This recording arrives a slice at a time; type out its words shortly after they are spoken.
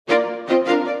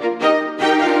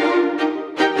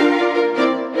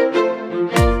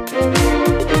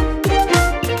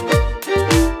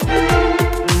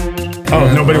Oh,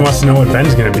 nobody wants to know what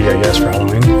Ben's going to be, I guess, for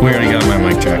Halloween. We already got my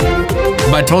mic check.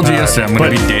 But I told you yesterday I'm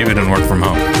going to be David and work from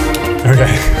home.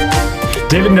 Okay.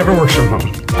 David never works from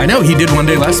home. I know, he did one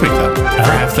day last week, though,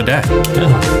 for half the day.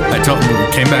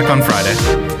 Came back on Friday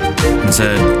and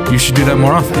said, you should do that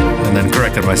more often. And then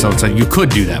corrected myself and said, you could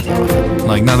do that more often.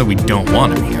 Like, now that we don't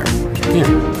want him here. Yeah.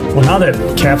 Well, now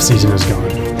that calf season is gone.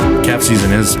 Calf season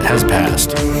has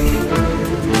passed.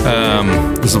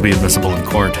 This will be admissible in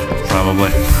court,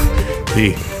 probably.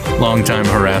 The long-time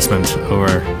harassment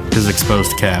over his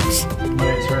exposed calves. My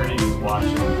attorney is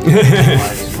watching.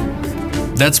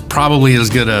 That's probably as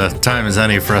good a time as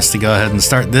any for us to go ahead and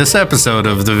start this episode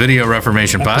of the Video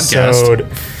Reformation Podcast.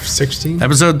 Episode 16?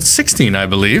 Episode 16, I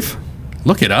believe.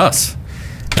 Look at us.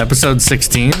 Episode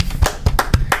 16.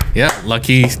 Yeah,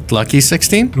 lucky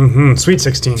 16? Mm-hmm. Sweet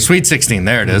 16. Sweet 16,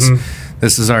 there it is. Mm-hmm.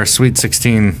 This is our Sweet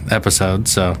 16 episode,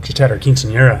 so... Just had our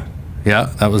quinceañera.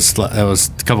 Yeah, that was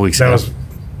a couple weeks ago. That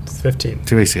was 15.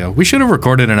 2 weeks ago. We should have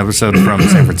recorded an episode from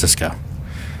San Francisco.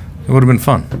 It would have been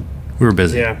fun. We were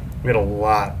busy. Yeah, we had a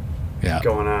lot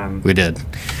going on. We did.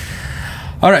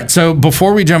 All right, so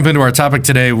before we jump into our topic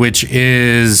today, which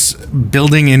is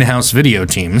building in-house video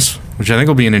teams, which I think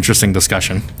will be an interesting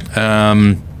discussion,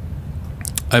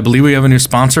 I believe we have a new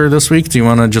sponsor this week. Do you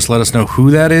want to just let us know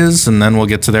who that is, and then we'll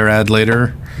get to their ad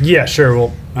later? Yeah, sure.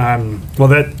 Well,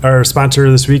 our sponsor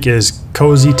this week is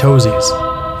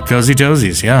CozyToesies.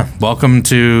 CozyToesies, yeah. Welcome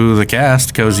to the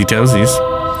cast, CozyToesies.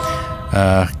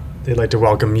 They'd like to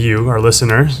welcome you, our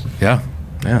listeners. Yeah.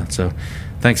 So,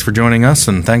 thanks for joining us,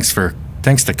 and thanks to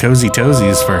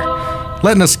CozyToesies for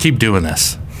letting us keep doing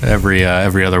this every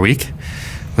other week.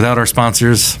 Without our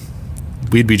sponsors,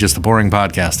 we'd be just a boring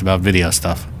podcast about video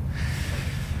stuff.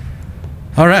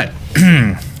 All right.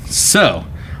 So,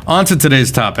 on to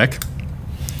today's topic.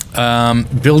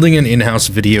 Building an in-house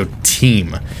video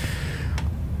team.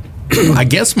 I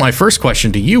guess my first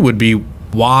question to you would be,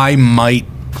 why might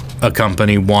a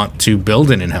company want to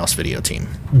build an in-house video team?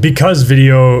 Because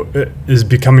video is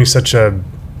becoming such a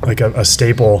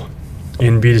staple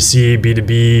in B2C,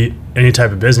 B2B, any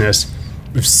type of business.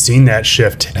 We've seen that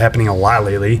shift happening a lot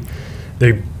lately.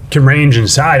 They can range in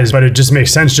size, but it just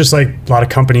makes sense. Just like a lot of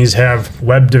companies have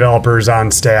web developers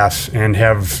on staff and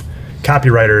have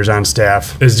copywriters on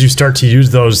staff. As you start to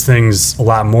use those things a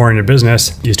lot more in your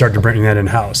business, you start to bring that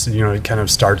in-house. You know, it kind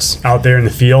of starts out there in the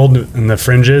field, in the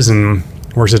fringes, and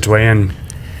works its way in.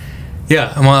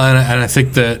 Yeah, well, and I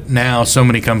think that now so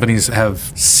many companies have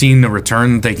seen the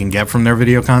return that they can get from their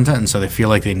video content, and so they feel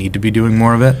like they need to be doing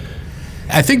more of it.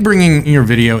 I think bringing your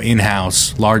video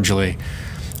in-house largely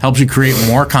helps you create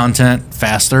more content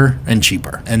faster and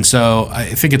cheaper. And so I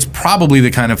think it's probably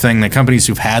the kind of thing that companies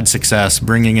who've had success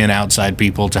bringing in outside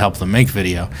people to help them make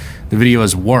video, the video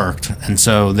has worked, and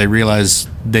so they realize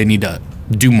they need to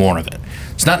do more of it.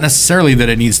 It's not necessarily that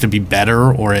it needs to be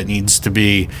better or it needs to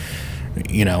be,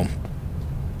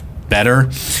 better.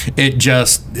 They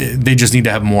just need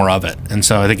to have more of it. And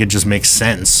so I think it just makes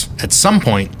sense at some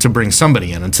point to bring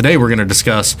somebody in. And today we're going to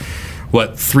discuss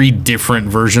what 3 different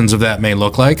versions of that may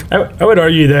look like. I would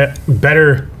argue that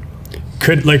better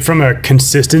could, like from a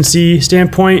consistency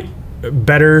standpoint,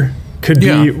 better could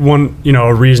be one,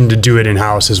 a reason to do it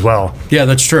in-house as well. Yeah,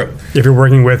 that's true. If you're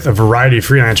working with a variety of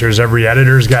freelancers, every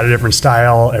editor's got a different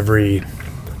style, every,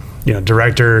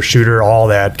 director, shooter, all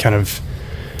that kind of.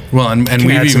 Well, and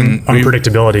we've even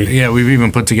unpredictability. We've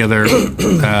even put together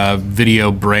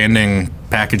video branding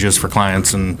packages for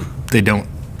clients, and they don't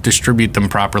distribute them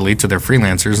properly to their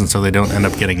freelancers, and so they don't end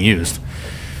up getting used.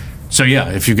 So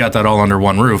if you've got that all under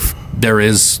one roof, there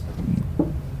is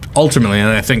ultimately, and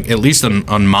I think at least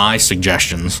on my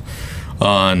suggestions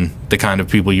on the kind of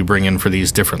people you bring in for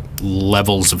these different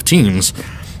levels of teams,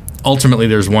 ultimately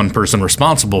there's one person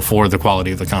responsible for the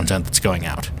quality of the content that's going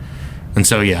out. And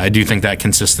so, I do think that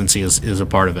consistency is a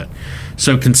part of it.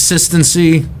 So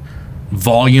consistency,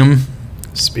 volume,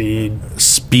 speed,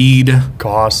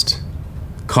 cost.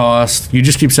 You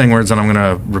just keep saying words and I'm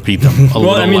going to repeat them a little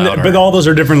louder. But all those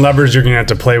are different levers you're going to have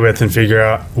to play with and figure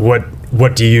out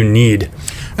what do you need.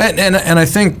 And I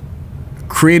think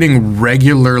creating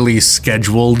regularly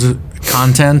scheduled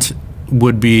content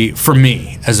would be, for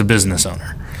me as a business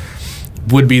owner,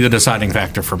 would be the deciding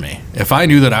factor for me. If I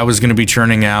knew that I was going to be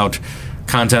churning out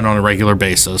content on a regular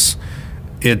basis,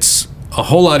 it's a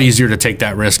whole lot easier to take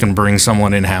that risk and bring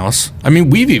someone in-house. I mean,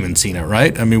 we've even seen it,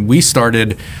 right? I mean, we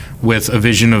started with a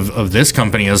vision of this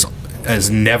company as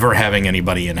never having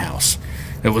anybody in-house.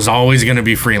 It was always going to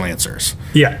be freelancers.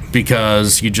 Yeah.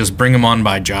 Because you just bring them on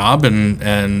by job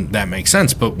and that makes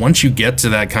sense. But once you get to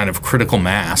that kind of critical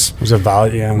mass with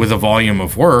a volume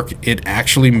of work, it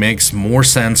actually makes more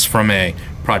sense from a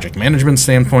project management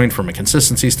standpoint, from a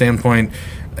consistency standpoint,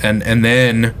 and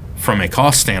then from a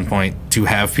cost standpoint to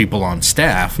have people on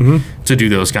staff to do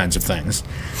those kinds of things.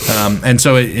 And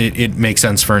so it makes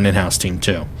sense for an in-house team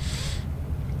too.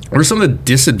 What are some of the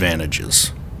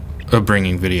disadvantages of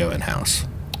bringing video in-house?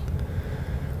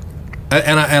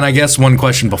 And I guess one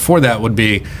question before that would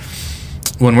be,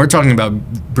 when we're talking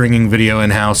about bringing video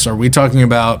in-house, are we talking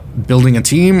about building a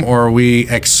team, or are we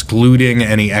excluding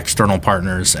any external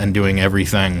partners and doing every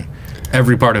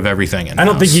part of everything in-house? I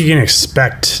don't think you can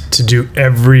expect to do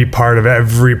every part of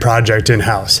every project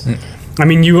in-house. I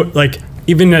mean,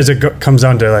 even as it comes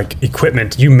down to like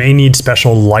equipment, you may need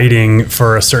special lighting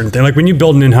for a certain thing. Like when you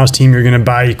build an in-house team, you're going to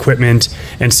buy equipment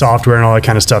and software and all that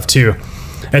kind of stuff too.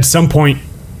 At some point,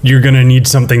 you're going to need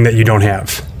something that you don't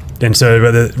have. And so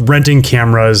whether renting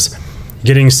cameras,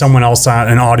 getting someone else on,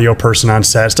 an audio person on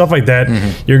set, stuff like that,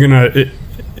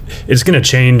 it's going to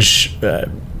change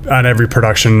on every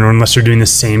production, or unless you're doing the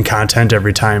same content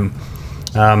every time.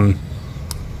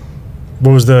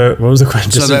 What was the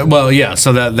question? So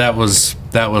that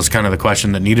was kind of the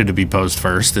question that needed to be posed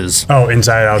first.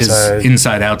 Inside, outside. Is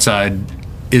inside, outside.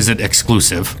 Is it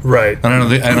exclusive? Right.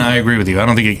 And I agree with you. I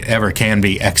don't think it ever can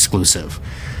be exclusive.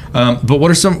 But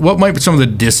what might some of the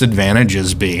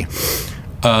disadvantages be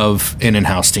of an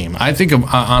in-house team? I think of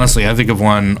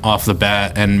one off the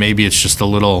bat, and maybe it's a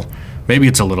little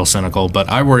cynical, but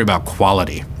I worry about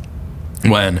quality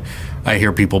when I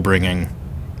hear people bringing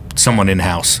someone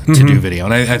in-house to do video.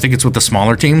 And I think it's with the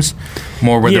smaller teams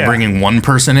more where they're bringing one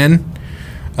person in.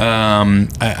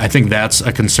 I think that's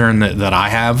a concern that I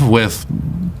have with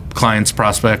clients,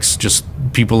 prospects, just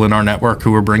people in our network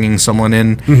who are bringing someone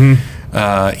in.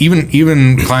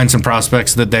 Even clients and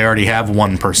prospects that they already have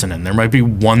one person in. There might be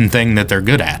one thing that they're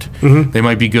good at. They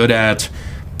might be good at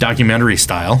documentary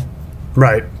style.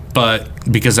 Right. But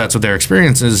because that's what their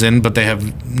experience is in, but they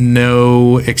have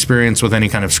no experience with any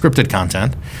kind of scripted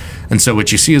content. And so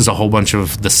what you see is a whole bunch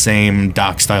of the same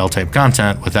doc style type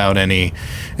content without any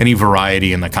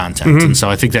variety in the content. And so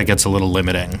I think that gets a little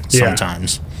limiting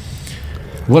sometimes.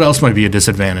 What else might be a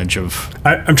disadvantage of?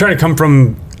 I'm trying to come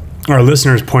from our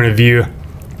listeners' point of view.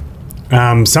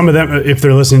 Some of them, if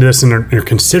they're listening to this and they're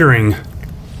considering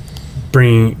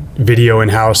bringing video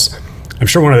in-house, I'm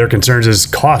sure one of their concerns is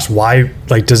cost. Why,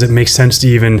 does it make sense to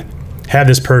even have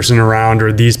this person around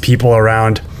or these people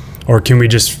around, or can we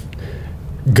just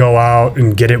go out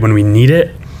and get it when we need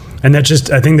it? And I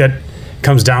think that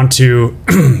comes down to,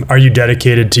 are you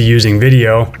dedicated to using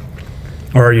video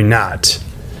or are you not?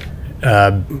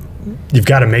 You've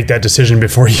got to make that decision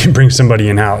before you bring somebody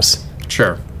in-house.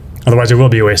 Sure. Otherwise, it will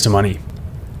be a waste of money.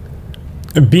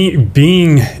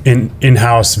 Being an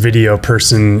in-house video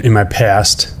person in my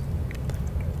past,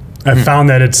 I've found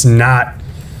that it's not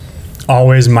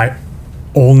always my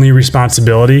only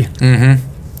responsibility.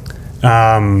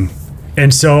 And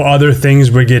so other things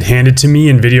would get handed to me,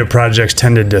 and video projects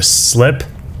tended to slip.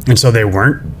 And so they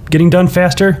weren't getting done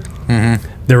faster.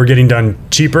 They were getting done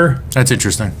cheaper. That's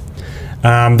interesting.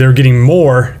 They were getting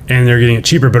more and they're getting it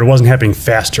cheaper, but it wasn't happening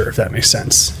faster, if that makes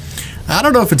sense. I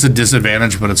don't know if it's a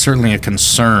disadvantage, but it's certainly a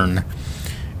concern,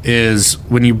 is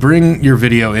when you bring your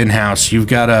video in-house,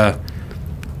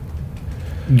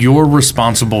 you're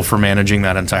responsible for managing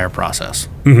that entire process.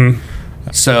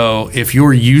 So if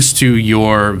you're used to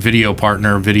your video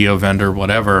partner, video vendor,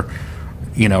 whatever,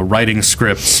 writing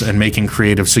scripts and making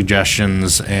creative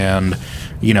suggestions and,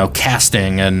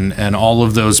 casting and all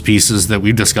of those pieces that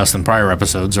we've discussed in prior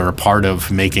episodes are a part of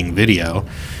making video,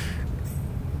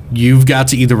 you've got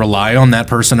to either rely on that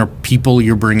person or people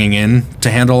you're bringing in to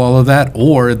handle all of that,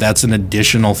 or that's an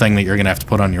additional thing that you're going to have to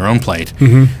put on your own plate,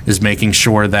 is making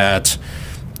sure that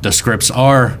the scripts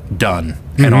are done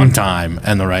and on time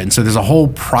and the right. And so there's a whole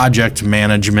project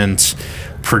management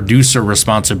producer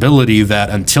responsibility that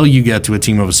until you get to a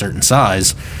team of a certain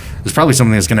size, is probably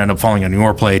something that's going to end up falling on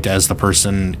your plate as the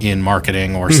person in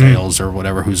marketing or sales or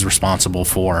whatever who's responsible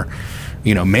for,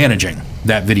 managing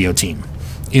that video team,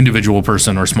 individual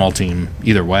person or small team,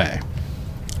 either way.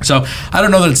 So I don't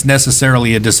know that it's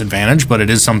necessarily a disadvantage, but it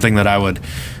is something that I would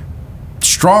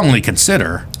strongly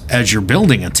consider as you're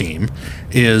building a team,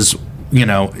 is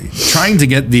trying to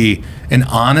get an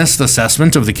honest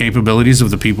assessment of the capabilities of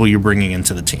the people you're bringing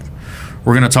into the team.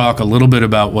 We're going to talk a little bit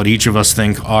about what each of us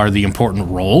think are the important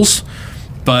roles,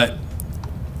 but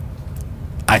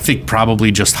I think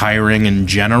probably just hiring in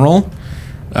general,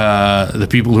 the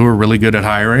people who are really good at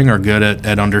hiring are good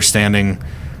at understanding,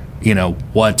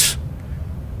 what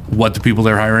the people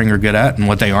they're hiring are good at and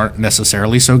what they aren't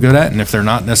necessarily so good at. And if they're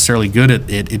not necessarily good at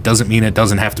it, it doesn't mean it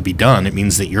doesn't have to be done. It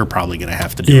means that you're probably going to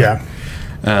have to do it.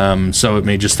 So it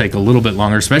may just take a little bit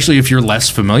longer, especially if you're less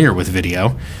familiar with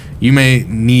video. You may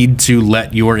need to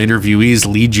let your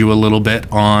interviewees lead you a little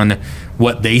bit on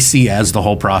what they see as the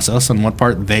whole process and what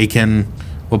part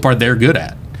they're good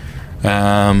at.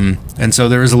 And so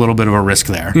there is a little bit of a risk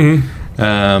there.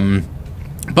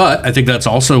 But I think that's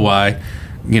also why,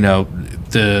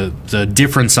 the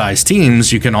different size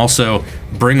teams, you can also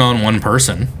bring on one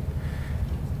person,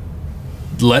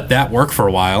 let that work for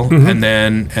a while, and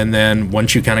then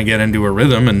once you kind of get into a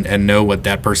rhythm and know what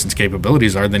that person's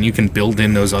capabilities are, then you can build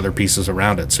in those other pieces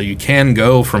around it. So you can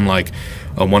go from like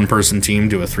a 1-person team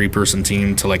to a 3-person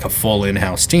team to like a full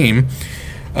in-house team.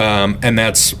 And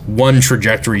that's one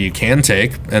trajectory you can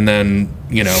take. And then,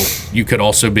 you could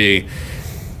also be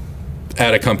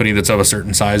at a company that's of a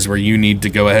certain size where you need to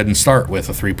go ahead and start with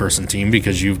a 3-person team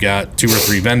because you've got 2 or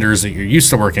 3 vendors that you're used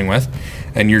to working with.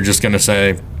 And you're just going to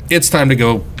say, it's time to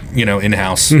go,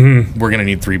 in-house. We're going to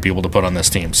need 3 people to put on this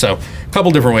team. So a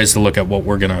couple different ways to look at what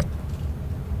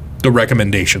the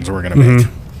recommendations we're going to make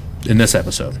in this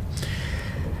episode.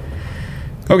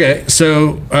 Okay,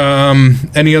 so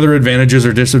any other advantages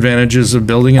or disadvantages of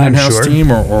building an in-house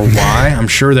team or why? I'm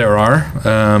sure there are.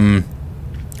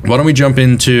 Why don't we jump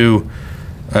into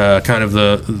kind of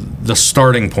the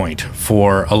starting point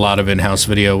for a lot of in-house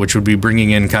video, which would be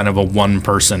bringing in kind of a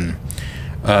 1-person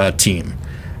team.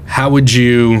 How would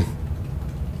you...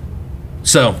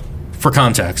 So, for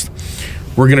context,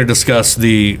 we're going to discuss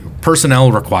the personnel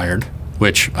required,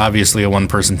 which obviously a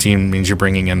 1-person team means you're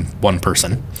bringing in 1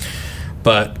 person.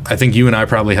 But I think you and I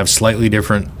probably have slightly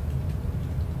different...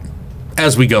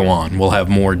 As we go on, we'll have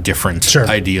more different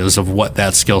ideas of what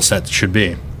that skill set should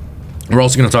be. We're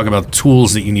also going to talk about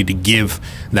tools that you need to give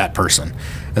that person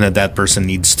and that person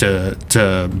needs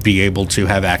to be able to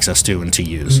have access to and to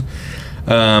use.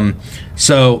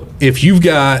 So if you've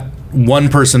got 1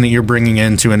 person that you're bringing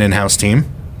into an in-house team,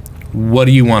 what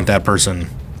do you want that person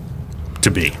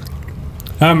to be?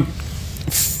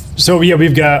 So yeah,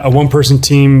 we've got a 1-person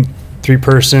team,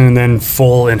 3-person, and then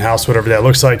full in-house, whatever that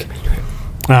looks like.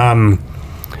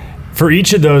 For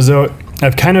each of those, though,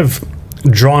 I've kind of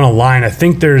drawn a line. I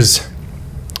think there's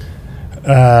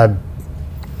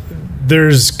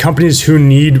companies who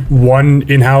need 1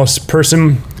 in-house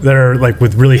person that are like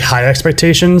with really high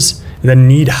expectations that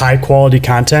need high quality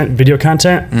content, video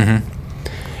content.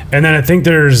 And then I think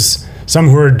there's some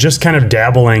who are just kind of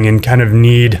dabbling and kind of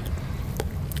need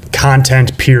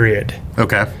content, period.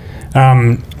 Okay.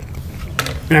 And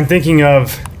I'm thinking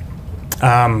of,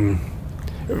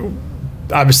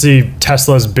 obviously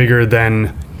Tesla's bigger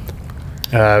than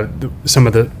some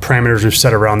of the parameters we've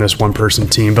set around this 1-person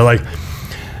team, but like,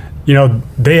 they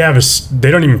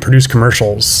don't even produce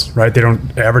commercials, right? They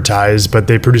don't advertise, but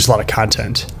they produce a lot of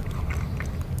content.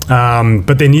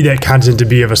 But they need that content to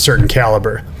be of a certain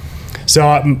caliber.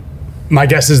 So my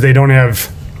guess is they don't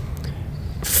have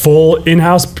full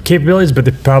in-house capabilities, but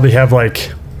they probably have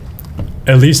like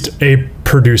at least a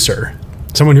producer,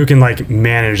 someone who can like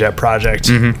manage that project.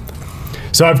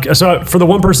 So for the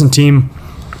 1-person team,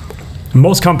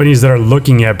 most companies that are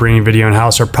looking at bringing video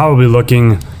in-house are probably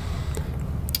looking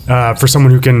for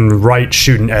someone who can write,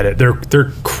 shoot, and edit.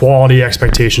 Their quality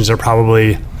expectations are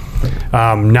probably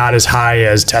not as high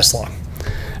as Tesla.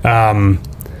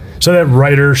 So that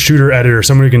writer, shooter, editor,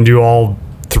 someone who can do all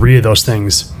 3 of those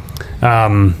things.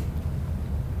 I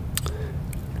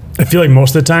feel like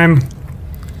most of the time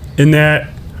in that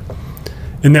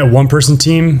 1-person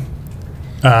team,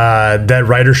 that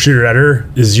writer, shooter, editor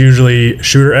is usually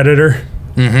shooter, editor.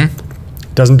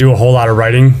 Doesn't do a whole lot of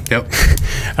writing.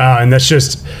 And that's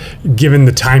just given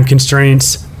the time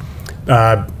constraints,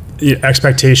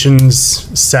 expectations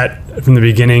set from the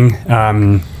beginning.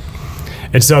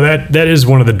 And so that is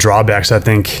one of the drawbacks, I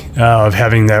think, of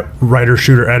having that writer,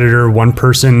 shooter, editor,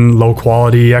 1-person, low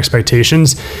quality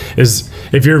expectations is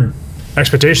if your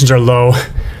expectations are low,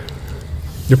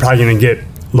 you're probably going to get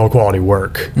low quality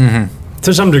work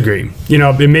to some degree.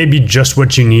 It may be just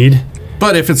what you need.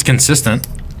 But if it's consistent...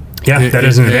 Yeah, that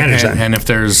is an advantage then. And if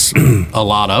there's a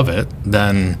lot of it,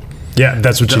 then... Yeah,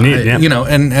 that's what you need. Yeah.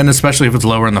 And especially if it's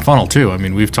lower in the funnel, too. I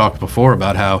mean, we've talked before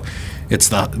about how it's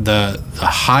the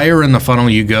higher in the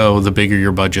funnel you go, the bigger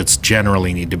your budgets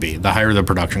generally need to be, the higher the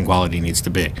production quality needs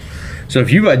to be. So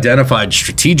if you've identified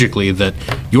strategically that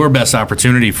your best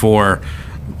opportunity for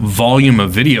volume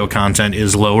of video content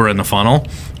is lower in the funnel,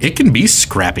 it can be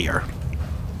scrappier,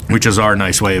 which is our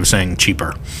nice way of saying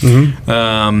cheaper.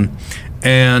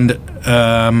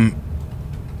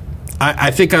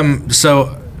 I think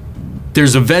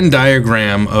there's a Venn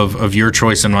diagram of your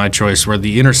choice and my choice where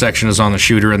the intersection is on the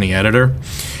shooter and the editor.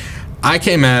 I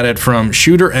came at it from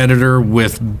shooter editor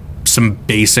with some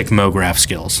basic MoGraph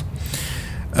skills,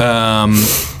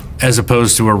 as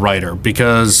opposed to a writer,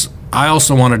 because I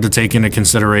also wanted to take into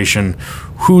consideration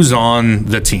who's on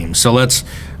the team. So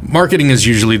marketing is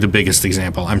usually the biggest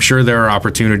example. I'm sure there are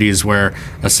opportunities where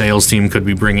a sales team could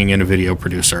be bringing in a video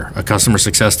producer. A customer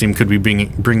success team could be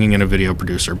bringing in a video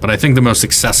producer. But I think the most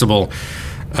accessible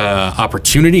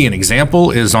opportunity and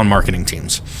example is on marketing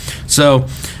teams. So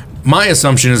my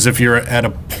assumption is if you're at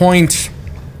a point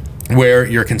where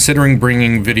you're considering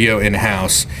bringing video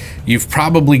in-house, you've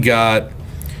probably got,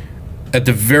 at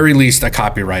the very least, a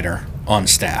copywriter on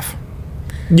staff.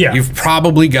 Yeah. You've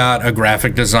probably got a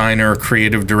graphic designer,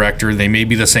 creative director. They may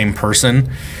be the same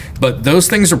person, but those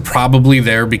things are probably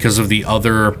there because of the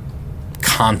other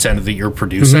content that you're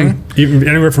producing. Even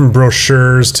anywhere from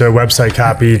brochures to website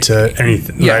copy to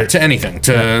anything. Yeah, right? to anything,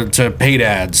 to paid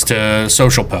ads, to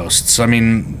social posts. I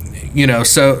mean,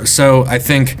 so I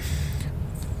think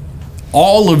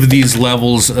all of these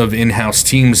levels of in-house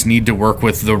teams need to work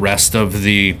with the rest of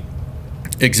the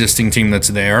existing team that's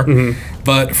there.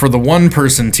 But for the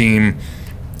one-person team,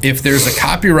 if there's a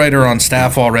copywriter on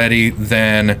staff already,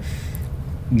 then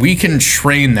we can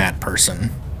train that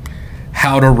person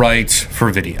how to write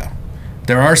for video.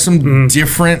 There are some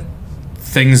different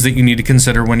things that you need to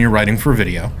consider when you're writing for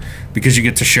video, because you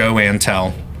get to show and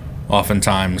tell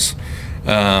oftentimes.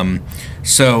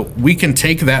 So we can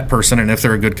take that person, and if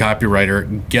they're a good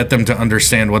copywriter, get them to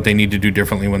understand what they need to do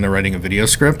differently when they're writing a video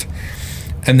script.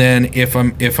 And then if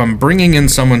I'm bringing in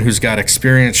someone who's got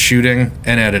experience shooting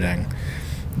and editing,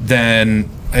 then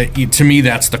to me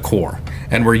that's the core.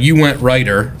 And where you went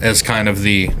writer as kind of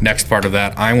the next part of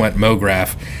that, I went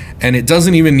MoGraph. And it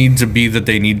doesn't even need to be that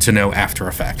they need to know After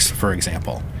Effects, for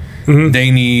example. They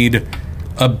need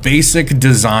a basic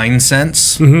design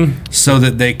sense so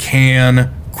that they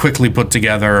can quickly put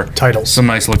together some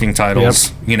nice looking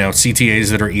titles,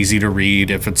 CTAs that are easy to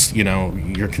read if it's,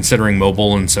 you're considering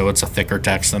mobile, and so it's a thicker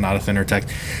text and not a thinner text.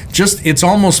 Just, it's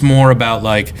almost more about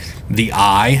like the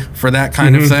eye for that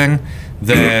kind of thing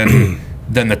than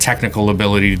the technical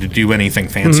ability to do anything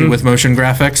fancy with motion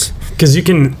graphics. Because you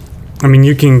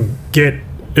can get,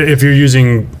 if you're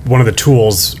using one of the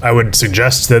tools, I would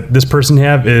suggest that this person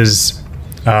have is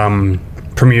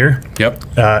Premiere.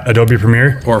 Adobe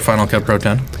Premiere. Or Final Cut Pro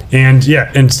 10.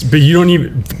 But you don't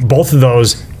even, both of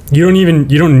those, you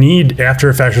don't need After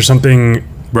Effects or something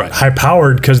high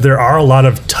powered, because there are a lot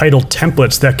of title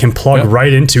templates that can plug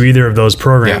right into either of those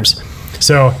programs.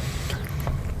 So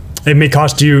it may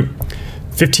cost you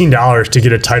 $15 to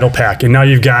get a title pack, and now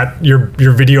you've got your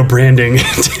video branding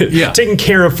taken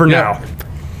care of for now.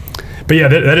 But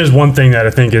that is one thing that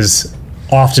I think is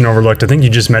often overlooked. I think you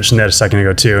just mentioned that a second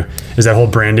ago too, is that whole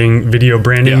video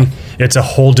branding. It's a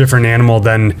whole different animal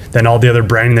than all the other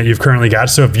branding that you've currently got.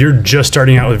 So if you're just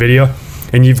starting out with video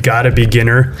and you've got a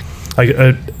beginner, like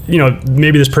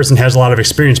maybe this person has a lot of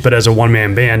experience, but as a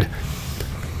one-man band,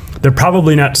 they're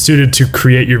probably not suited to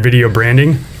create your video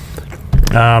branding.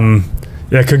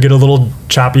 That could get a little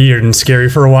choppy and scary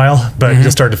for a while, but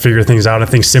you'll start to figure things out. I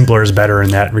think simpler is better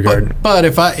in that regard. But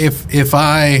if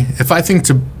I think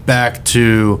back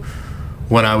to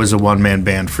when I was a one-man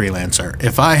band freelancer,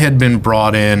 if I had been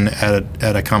brought in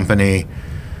at a company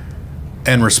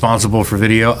and responsible for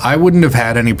video, I wouldn't have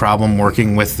had any problem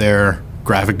working with their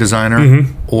graphic designer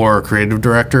or creative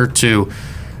director to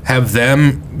have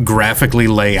them graphically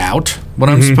lay out what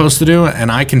I'm supposed to do, and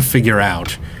I can figure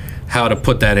out how to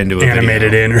put that into a animate video,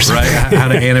 it in or something. right? How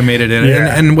to animate it in,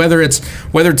 and whether it's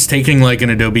taking like an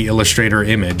Adobe Illustrator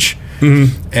image,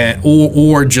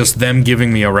 or just them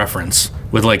giving me a reference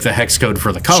with like the hex code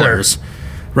for the colors,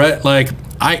 right? Like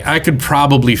I could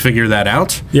probably figure that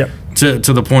out. To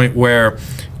the point where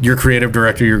your creative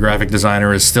director, your graphic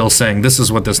designer is still saying this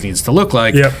is what this needs to look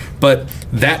like, but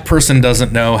that person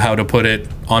doesn't know how to put it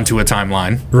onto a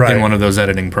timeline in one of those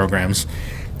editing programs,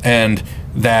 and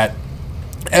that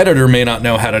editor may not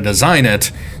know how to design it,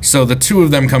 so the two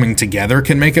of them coming together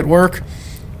can make it work.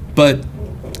 But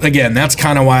again, that's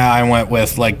kind of why I went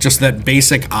with like just that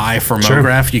basic eye for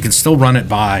MoGraph. You can still run it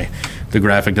by the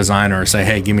graphic designer or say,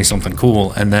 hey, give me something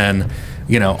cool, and then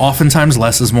oftentimes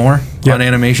less is more on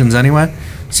animations anyway,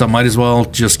 so might as well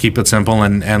just keep it simple.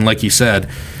 And like you said,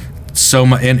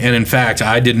 and in fact,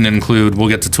 I didn't include, we'll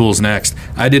get to tools next,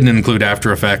 I didn't include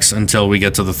After Effects until we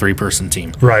get to the 3-person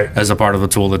team as a part of the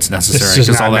tool that's necessary,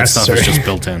 because all that stuff is just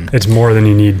built in. It's more than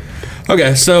you need.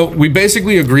 Okay, so we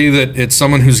basically agree that it's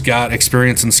someone who's got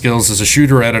experience and skills as a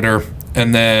shooter editor,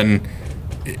 and then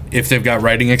if they've got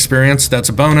writing experience, that's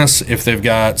a bonus. If they've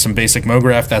got some basic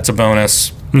MoGraph, that's a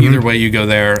bonus. Either way you go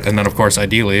there. And then of course,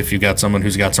 ideally, if you've got someone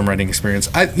who's got some writing experience,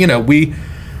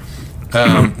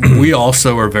 we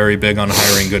also are very big on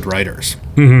hiring good writers.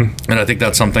 And I think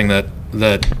that's something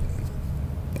that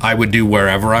I would do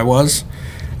wherever I was,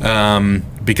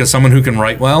 because someone who can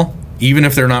write well, even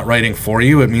if they're not writing for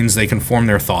you, it means they can form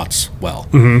their thoughts well,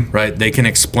 right? They can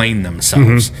explain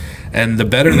themselves. And the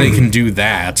better they can do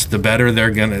that,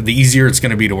 the easier it's going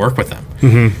to be to work with them.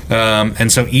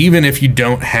 And so even if you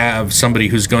don't have somebody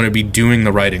who's going to be doing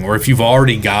the writing, or if you've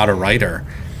already got a writer,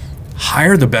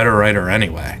 hire the better writer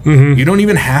anyway. You don't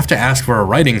even have to ask for a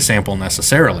writing sample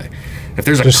necessarily. If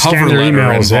there's a cover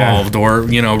letter involved, or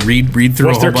read through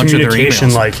a whole bunch of their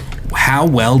emails, like how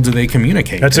well do they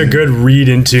communicate? That's a good read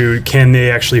into, can they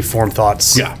actually form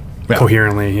thoughts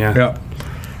coherently? Yeah.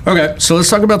 Okay, so let's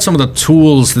talk about some of the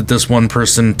tools that this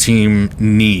one-person team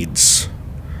needs.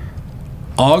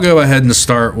 I'll go ahead and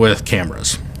start with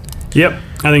cameras. Yep,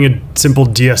 I think a simple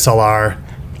DSLR,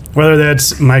 whether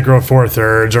that's Micro Four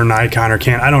Thirds or Nikon or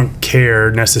Canon, I don't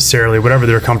care necessarily, whatever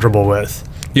they're comfortable with.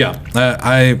 Yeah,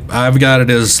 I've got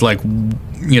it as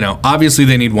obviously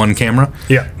they need one camera.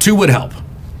 Yeah. Two would help.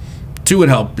 Two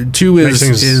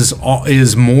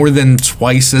is more than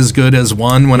twice as good as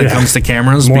one when it comes to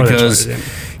cameras, because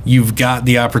you've got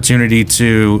the opportunity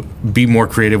to be more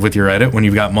creative with your edit when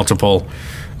you've got multiple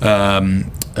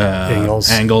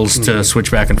angles to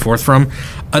switch back and forth from.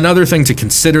 Another thing to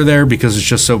consider there, because it's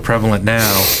just so prevalent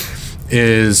now,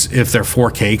 is if they're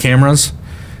 4K cameras,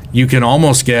 you can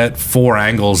almost get 4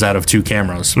 angles out of 2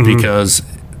 cameras, because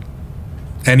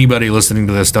anybody listening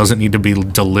to this doesn't need to be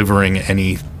delivering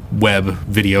any web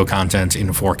video content in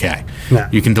 4K. No.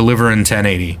 You can deliver in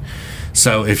 1080.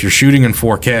 So if you're shooting in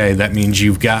 4K, that means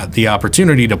you've got the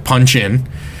opportunity to punch in,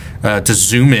 to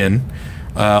zoom in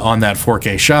on that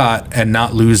 4K shot and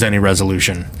not lose any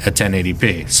resolution at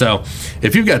 1080p. So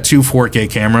if you've got 2 4K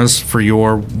cameras for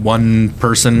your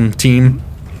one-person team,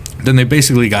 then they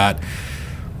basically got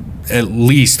at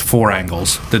least 4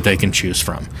 angles that they can choose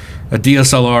from. A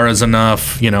DSLR is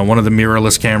enough. One of the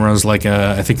mirrorless cameras, like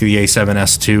I think the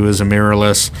A7S II is a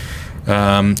mirrorless.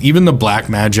 Even the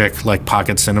Blackmagic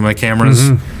Pocket Cinema cameras,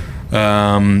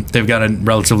 they've got a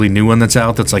relatively new one that's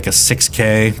out that's like a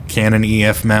 6K Canon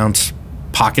EF mount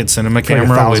Pocket Cinema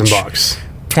camera, $1,000,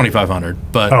 $2,500.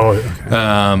 But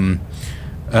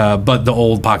but the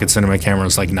old Pocket Cinema camera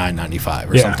is like $995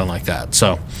 or something like that.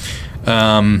 So,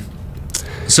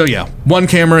 one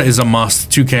camera is a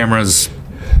must. 2 cameras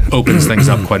opens things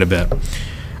up quite a bit.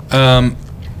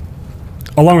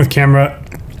 Along with camera,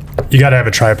 you got to have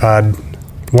a tripod.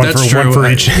 One for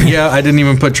each. I didn't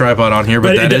even put tripod on here,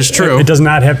 but that is true. It does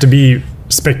not have to be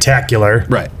spectacular.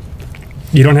 Right.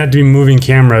 You don't have to be moving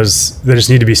cameras. They just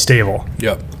need to be stable.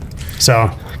 Yep.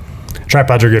 So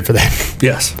tripods are good for that.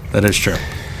 Yes, that is true.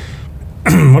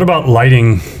 What about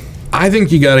lighting? I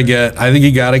think you got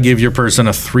to give your person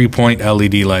a 3-point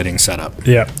LED lighting setup.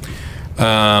 Yeah.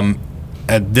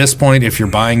 At this point, if you're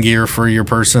buying gear for your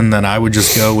person, then I would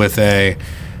just go with a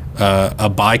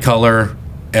bicolor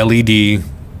LED,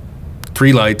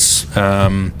 3 lights.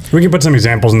 We can put some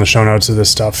examples in the show notes of this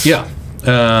stuff. Yeah.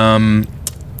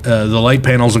 The light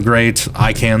panels are great.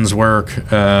 ICANNs work.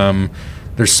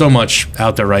 There's so much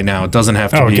out there right now. It doesn't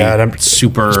have to be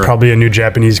super. There's probably a new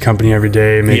Japanese company every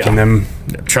day making them.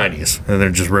 Chinese. And they're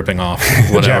just ripping off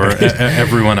whatever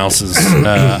everyone else's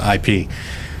IP.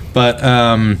 But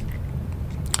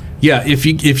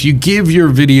if you give your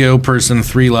video person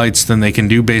 3 lights, then they can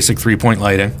do basic 3-point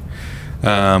lighting,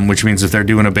 which means if they're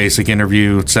doing a basic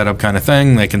interview setup kind of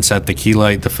thing, they can set the key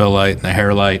light, the fill light, and the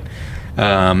hair light,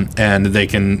 and they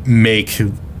can make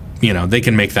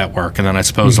that work. And then I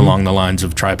suppose along the lines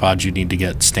of tripods, you need to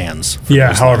get stands.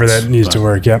 However that needs to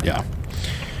work. Yep. Yeah.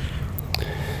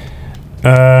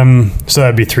 So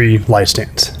that'd be 3 light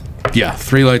stands. Yeah,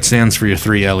 3 light stands for your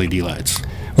 3 LED lights.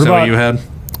 Is that what you had?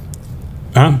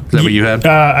 Huh? Is that what you had?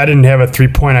 I didn't have a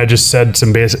 3-point. I just said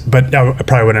some basic, but I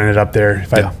probably would have ended up there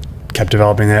if I kept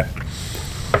developing that.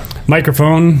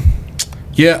 Microphone.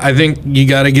 Yeah, I think you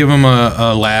got to give them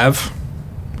a lav,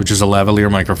 which is a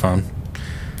lavalier microphone.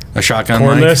 A shotgun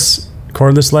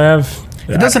cordless lav.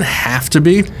 It doesn't have to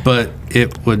be, but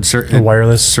it would certainly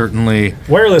wireless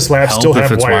labs still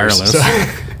have wires. Wireless. So.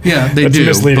 Yeah, they do.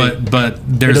 Misleading. But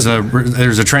there's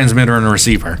a transmitter and a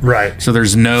receiver. Right. So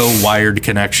there's no wired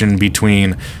connection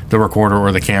between the recorder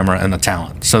or the camera and the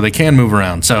talent. So they can move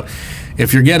around. So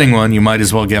if you're getting one, you might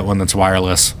as well get one that's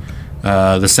wireless.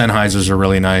 The Sennheisers are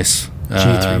really nice.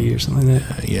 G3 or something like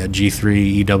that. Yeah,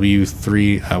 G3,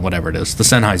 EW3, whatever it is. The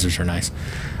Sennheisers are nice.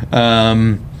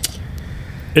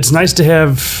 It's nice to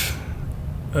have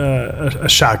a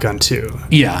shotgun too.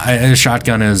 Yeah, a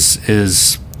shotgun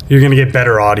is you're going to get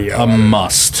better audio. A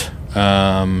must.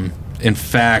 And In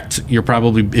fact, you're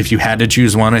probably, if you had to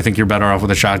choose one, I think you're better off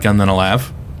with a shotgun than a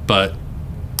lav. But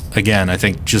again, I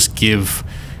think just give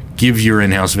your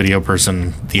in-house video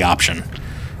person the option.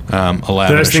 A lav.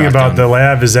 The nice thing about the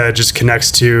lav is that it just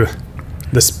connects to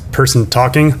this person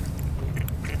talking.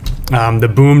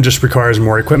 The boom just requires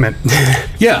more equipment.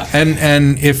 Yeah,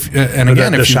 and if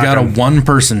you've got a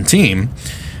one-person team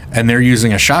and they're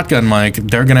using a shotgun mic,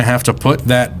 they're going to have to put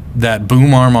that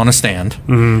boom arm on a stand.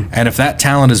 Mm-hmm. And if that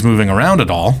talent is moving around at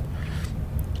all,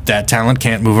 that talent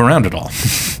can't move around at all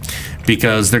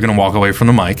because they're going to walk away from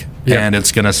the mic, and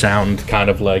it's going to sound kind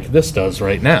of like this does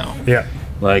right now. Yeah.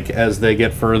 Like as they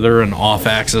get further and off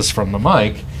axis from the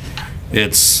mic,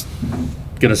 it's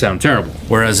going to sound terrible.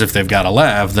 Whereas if they've got a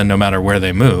lav, then no matter where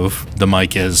they move, the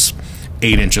mic is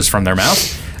 8 inches from their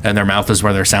mouth, and their mouth is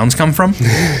where their sounds come from,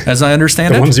 as I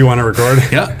understand it. The ones you want to record.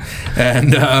 Yeah.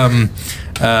 And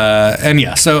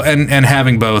yeah, so and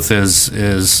having both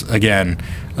is again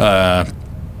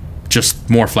just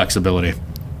more flexibility.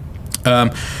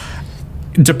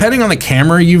 Depending on the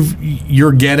camera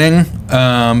you're getting,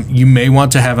 you may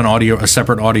want to have a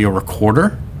separate audio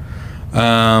recorder.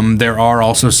 There are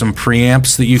also some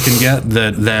preamps that you can get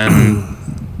that then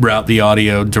route the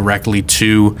audio directly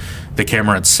to the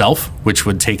camera itself, which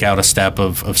would take out a step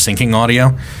of syncing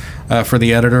audio for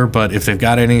the editor. But if they've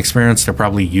got any experience, they're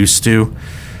probably used to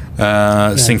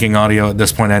syncing audio at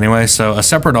this point anyway. So a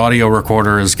separate audio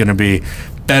recorder is going to be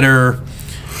better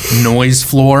noise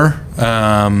floor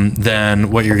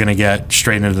than what you're going to get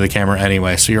straight into the camera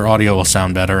anyway. So your audio will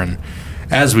sound better. And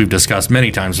as we've discussed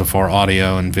many times before,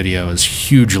 audio and video is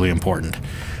hugely important.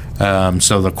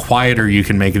 So the quieter you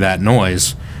can make that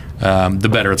noise, the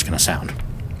better it's going to sound.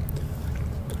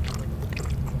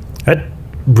 That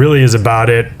really is about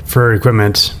it for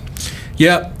equipment.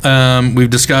 Yeah, we've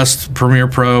discussed Premiere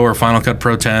Pro or Final Cut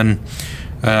Pro 10.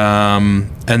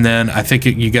 And then I think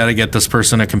you got to get this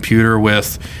person a computer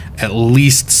with at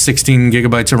least 16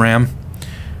 gigabytes of RAM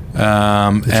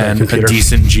and a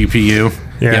decent GPU.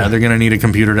 Yeah, they're going to need a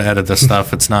computer to edit this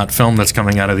stuff. It's not film that's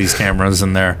coming out of these cameras,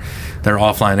 and they're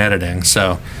offline editing.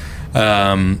 So,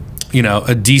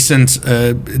 a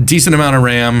decent amount of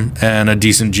RAM and a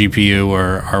decent GPU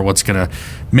are what's going to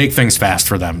make things fast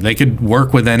for them. They could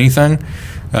work with anything,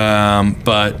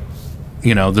 but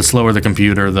the slower the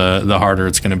computer, the harder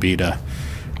it's going to be to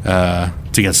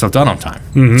get stuff done on time.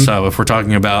 Mm-hmm. So if we're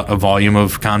talking about a volume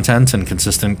of content and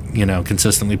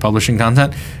consistently publishing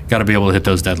content, got to be able to hit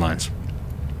those deadlines.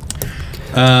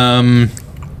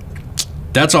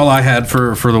 That's all I had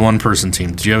for the one-person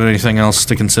team. Do you have anything else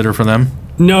to consider for them?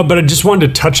 No, but I just wanted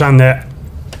to touch on that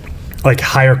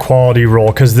higher quality role,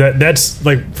 because that's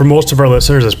for most of our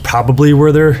listeners is probably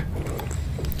where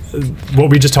what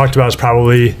we just talked about is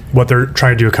probably what they're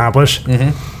trying to accomplish.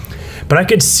 Mm-hmm. But I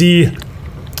could see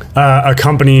a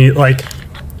company like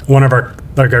one of our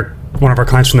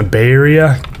clients from the Bay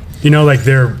Area,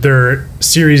 they're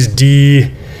Series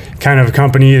D kind of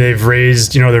company. They've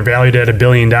raised, they're valued at $1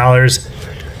 billion.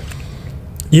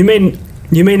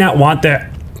 You may not want that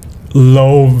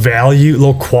low value,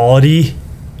 low quality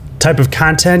type of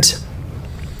content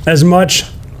as much.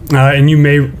 And you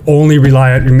may only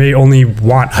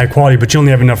want high quality, but you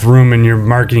only have enough room in your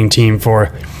marketing team for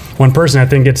one person. I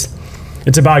think it's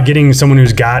about getting someone who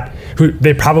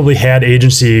they probably had a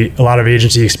lot of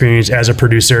agency experience as a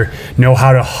producer, know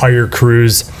how to hire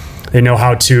crews. They know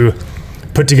how to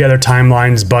put together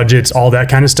timelines, budgets, all that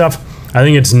kind of stuff. I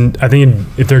think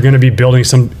if they're going to be building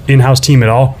some in-house team at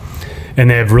all, and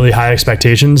they have really high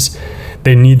expectations,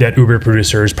 they need that Uber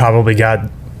producer who's probably got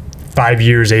 5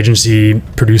 years agency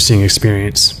producing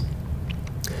experience.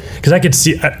 Because I could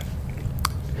see, I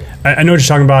know what you're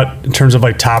talking about in terms of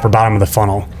top or bottom of the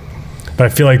funnel, but I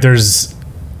feel like there's,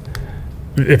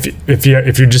 if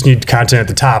you just need content at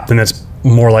the top, then that's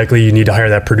more likely you need to hire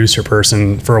that producer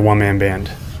person for a one-man band.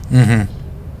 Mm-hmm.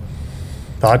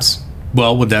 Thoughts?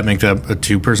 Well, would that make that a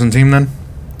two-person team then?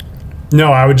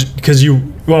 No, I would,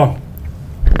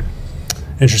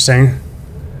 interesting.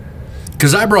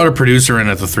 Because I brought a producer in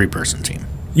at the 3-person team.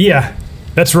 Yeah,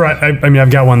 that's right. I mean, I've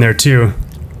got one there too.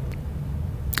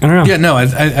 I don't know. Yeah, no,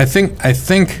 I think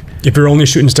if you're only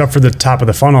shooting stuff for the top of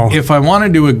the funnel. If I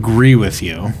wanted to agree with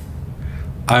you,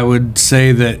 I would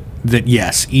say that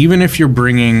yes, even if you're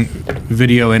bringing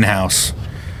video in-house,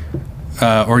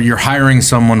 or you're hiring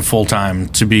someone full-time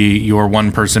to be your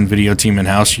one-person video team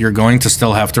in-house, you're going to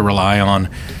still have to rely on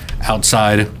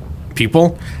outside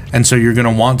people. And so you're going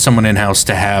to want someone in-house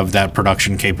to have that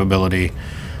production capability,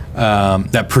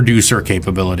 that producer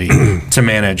capability to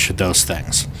manage those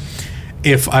things.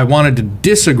 if I wanted to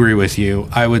disagree with you,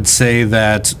 I would say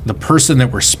that the person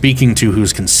that we're speaking to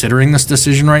who's considering this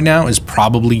decision right now is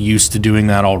probably used to doing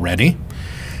that already,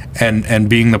 and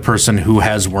being the person who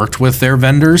has worked with their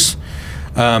vendors,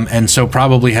 and so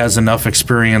probably has enough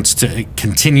experience to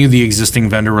continue the existing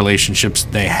vendor relationships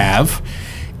they have,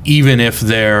 even if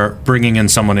they're bringing in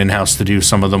someone in-house to do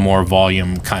some of the more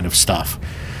volume kind of stuff.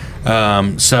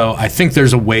 So I think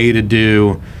there's a way to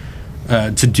do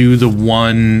the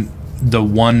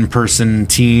one person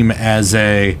team as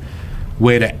a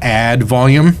way to add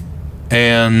volume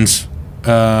and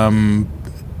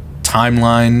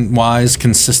timeline wise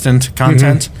consistent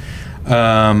content.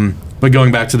 But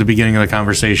going back to the beginning of the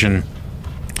conversation,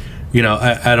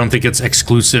 I don't think it's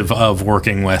exclusive of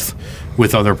working with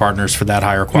other partners for that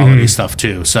higher quality stuff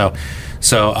too. So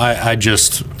I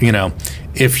just,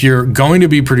 if you're going to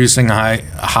be producing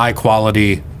high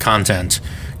quality content,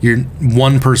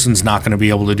 one person's not going to be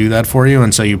able to do that for you,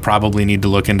 and so you probably need to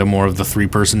look into more of the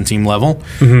 3-person team level,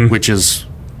 which is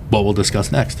what we'll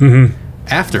discuss next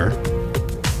after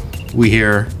we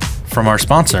hear from our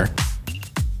sponsor.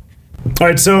 All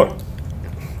right, so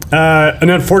an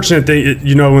unfortunate thing,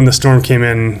 when the storm came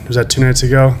in, was that 2 nights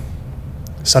ago?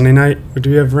 Sunday night? Did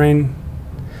we have rain?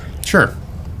 Sure.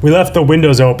 We left the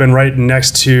windows open right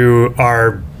next to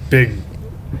our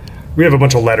we have a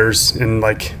bunch of letters and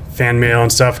like fan mail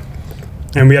and stuff,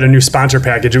 and we had a new sponsor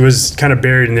package. It was kind of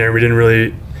buried in there. We didn't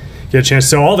really get a chance.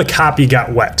 So all the copy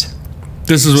got wet.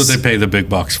 This is what they pay the big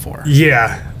bucks for.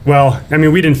 Yeah. Well, I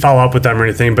mean, we didn't follow up with them or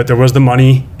anything, but there was the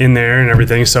money in there and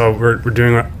everything. So we're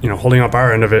doing, holding up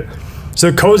our end of it.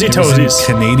 So CozyToesies,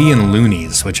 Canadian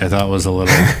loonies, which I thought was a little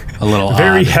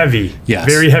very odd. Heavy. Yes.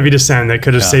 Very heavy to send. That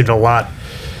could have saved a lot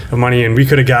of money, and we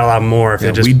could have got a lot more if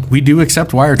it just. We do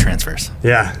accept wire transfers.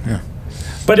 Yeah.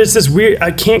 But it's this weird.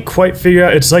 I can't quite figure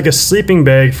out. It's like a sleeping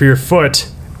bag for your foot.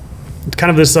 It's kind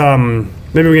of this.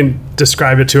 Maybe we can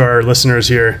describe it to our listeners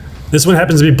here. This one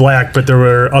happens to be black, but there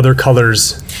were other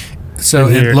colors. So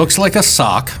it looks like a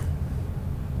sock.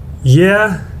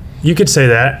 Yeah, you could say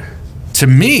that. To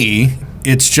me,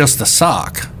 it's just a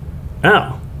sock.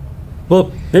 Oh.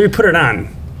 Well, maybe put it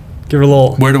on. Give it a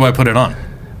little. Where do I put it on?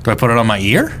 Do I put it on my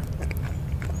ear?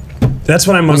 That's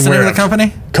what I'm What's the name aware of the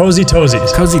company?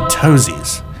 CozyToesies.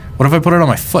 CozyToesies. What if I put it on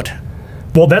my foot?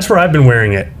 Well, that's where I've been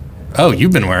wearing it. Oh,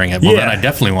 you've been wearing it. Well, then I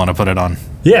definitely want to put it on.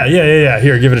 Yeah.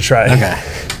 Here, give it a try. Okay.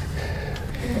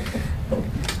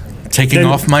 Taking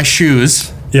off my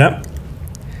shoes. Yep.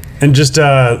 And just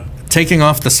taking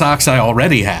off the socks I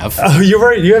already have. Oh, you're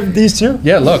right. You have these too?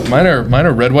 Yeah, look, mine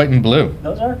are red, white, and blue.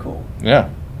 Those are cool. Yeah.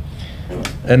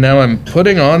 And now I'm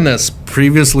putting on this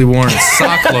previously worn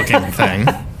sock-looking thing.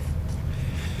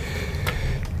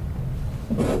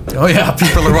 Oh yeah,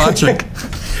 people are watching.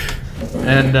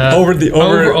 And over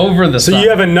the so you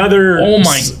have another. Oh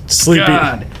my sleepy.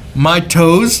 God, my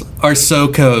toes are so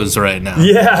cozy right now.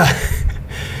 Yeah.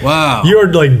 Wow.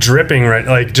 You're like dripping, right?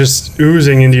 Like just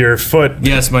oozing into your foot.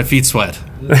 Yes, my feet sweat.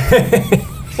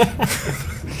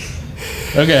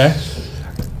 Okay.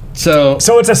 So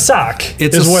it's a sock.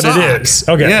 It's is a what sock. It is.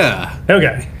 Okay. Yeah.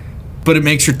 Okay. But it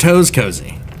makes your toes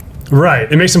cozy.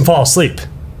 Right. It makes them fall asleep.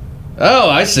 Oh,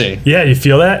 I see. Yeah, you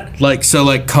feel that? Like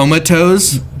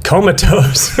comatose?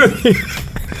 Comatose.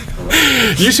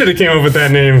 You should have came up with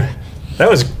that name. That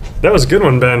was a good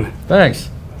one, Ben. Thanks.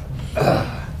 All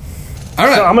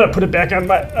right. So I'm gonna put it back on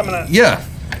Yeah.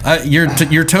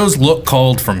 Your toes look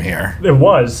cold from here. It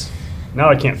was. Now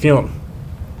I can't feel them.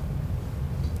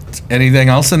 Anything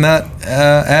else in that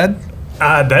ad?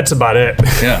 That's about it.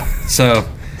 Yeah. So,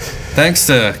 thanks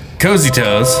to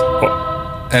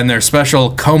CozyToes and their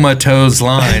special Comatose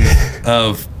line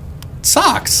of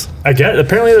socks.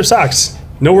 Apparently they're socks.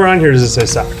 Nowhere on here does it say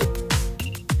sock.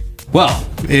 Well,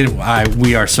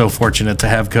 we are so fortunate to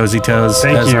have CozyToes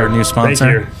as our new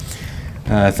sponsor.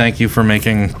 Thank you for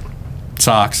making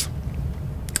socks.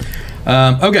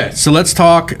 Okay, so let's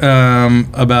talk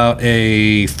about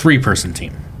a 3-person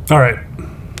team. All right.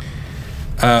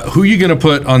 Who are you going to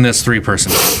put on this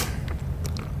 3-person team?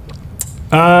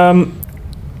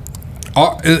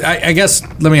 I guess,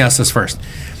 let me ask this first.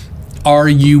 Are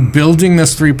you building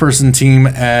this 3-person team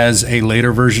as a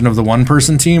later version of the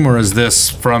 1-person team, or is this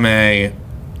from I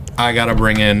got to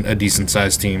bring in a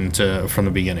decent-sized team from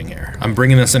the beginning here? I'm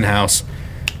bringing this in-house.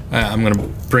 I'm going to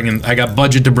bring in, I got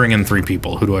budget to bring in 3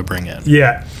 people. Who do I bring in?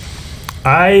 Yeah.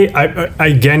 I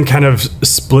again kind of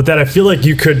split that. I feel like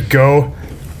you could go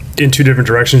in 2 different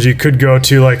directions. You could go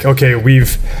to like, okay,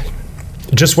 we've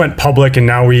just went public and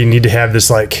now we need to have this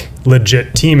like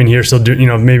legit team in here. So do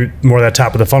maybe more of that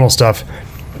top of the funnel stuff.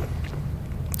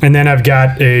 And then I've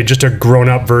got just a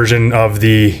grown-up version of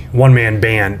the one-man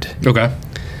band. Okay.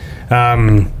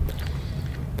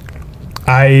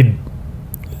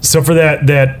 So for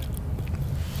that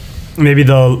maybe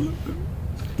the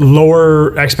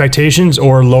lower expectations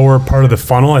or lower part of the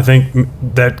funnel, I think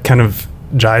that kind of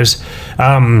jives.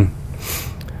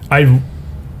 I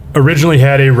originally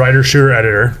had a writer, shooter,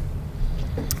 editor.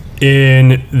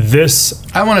 In this,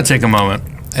 I want to take a moment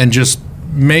and just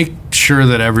make sure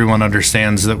that everyone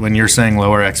understands that when you're saying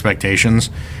lower expectations,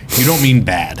 you don't mean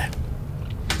bad.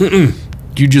 You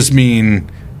just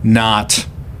mean not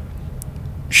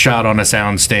shot on a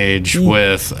sound stage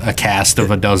with a cast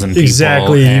of a dozen people.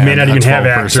 Exactly. You may not even have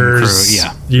actors. Crew.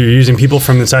 Yeah. You're using people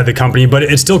from inside the company, but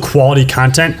it's still quality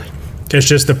content. It's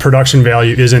just the production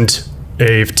value isn't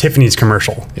a Tiffany's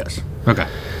commercial. Yes. Okay.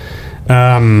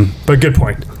 But good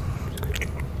point.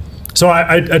 So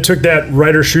I took that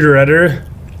writer, shooter, editor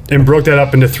and broke that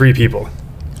up into 3 people.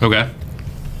 Okay.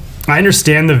 I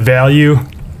understand the value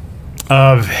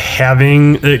of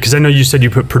having, because I know you said you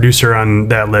put producer on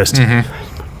that list. Mm-hmm.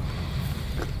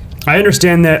 I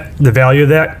understand that the value of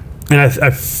that,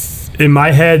 and in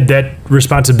my head, that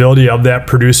responsibility of that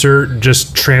producer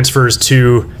just transfers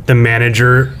to the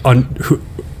manager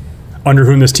under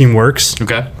whom this team works.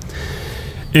 Okay.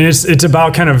 And it's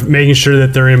about kind of making sure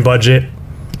that they're in budget,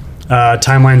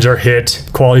 timelines are hit,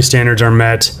 quality standards are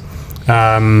met,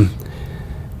 and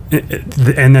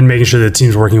then making sure the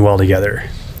team's working well together.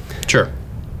 Sure.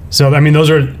 So I mean,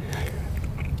 those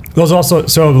also.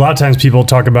 So a lot of times people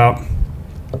talk about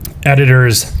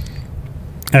editors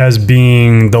as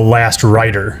being the last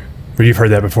writer. But you've heard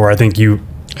that before. I think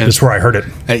that's where I heard it.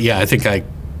 Yeah, I think I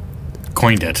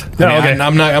coined it. Yeah, okay.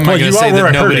 I'm not going to say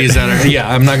that nobody's editor. Yeah,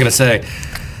 I'm not going to say.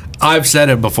 I've said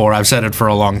it before. I've said it for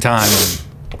a long time. And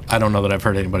I don't know that I've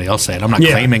heard anybody else say it. I'm not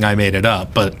claiming I made it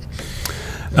up, but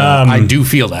I do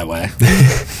feel that way.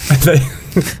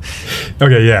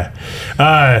 Okay, yeah.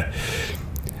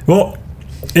 Well,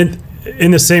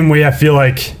 in the same way, I feel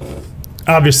like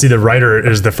obviously the writer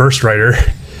is the first writer,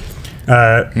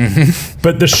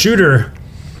 but the shooter,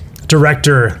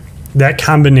 director, that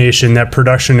combination, that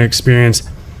production experience,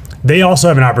 they also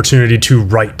have an opportunity to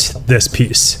write this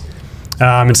piece.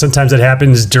 And sometimes that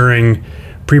happens during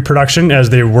pre-production as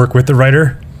they work with the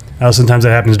writer. Sometimes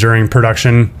that happens during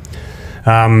production.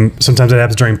 Sometimes that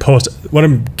happens during post. What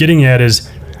I'm getting at is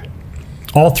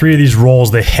all 3 of these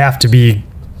roles, they have to be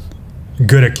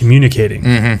good at communicating.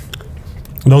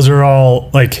 Mm-hmm. Those are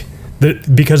all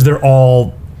because they're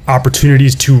all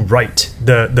opportunities to write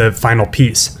the final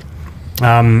piece.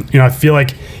 I feel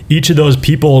like each of those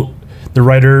people, the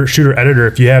writer, shooter, editor,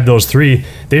 if you have those 3,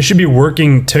 they should be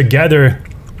working together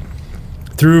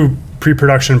through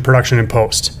pre-production, production, and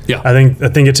post. Yeah. I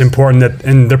think it's important that,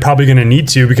 and they're probably going to need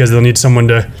to, because they'll need someone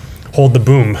to hold the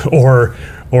boom or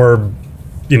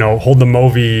hold the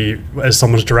movie as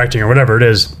someone's directing or whatever it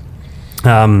is.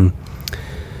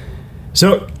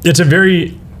 So it's a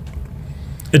very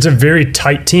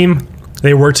tight team.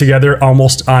 They work together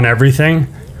almost on everything.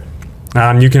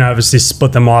 You can obviously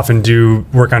split them off and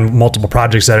work on multiple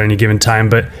projects at any given time,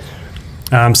 but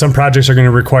some projects are going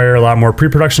to require a lot more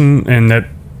pre-production, and that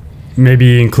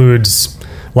maybe includes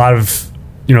a lot of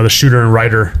the shooter and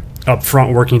writer up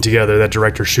front working together, that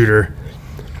director shooter.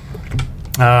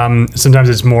 Sometimes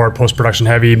it's more post-production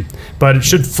heavy, but it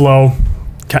should flow,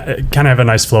 kind of have a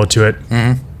nice flow to it.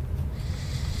 Mm-hmm.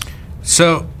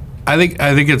 So I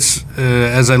think it's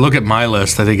as I look at my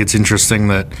list, I think it's interesting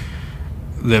that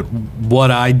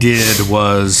what I did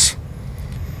was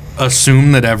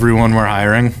assume that everyone we're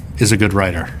hiring is a good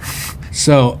writer.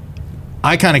 So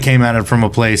I kind of came at it from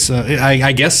a place,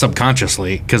 I guess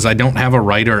subconsciously, because I don't have a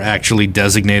writer actually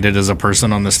designated as a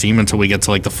person on this team until we get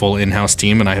to the full in-house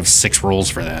team, and I have 6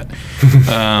 roles for that.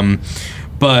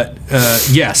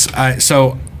 Yes,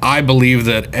 so I believe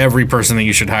that every person that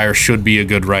you should hire should be a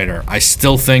good writer. I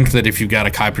still think that if you've got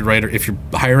a copywriter, if you're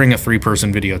hiring a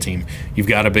 3-person video team, you've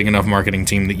got a big enough marketing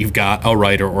team that you've got a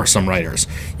writer or some writers.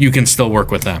 You can still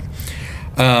work with them.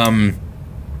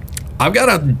 I've got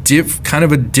kind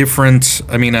of a different,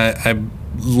 I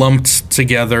lumped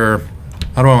together,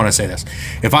 how do I want to say this?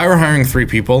 If I were hiring 3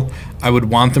 people, I would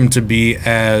want them to be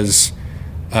as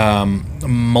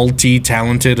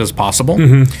multi-talented as possible.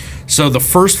 Mm-hmm. So the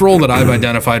first role that I've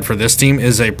identified for this team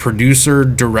is a producer,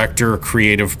 director,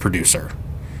 creative producer,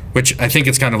 which I think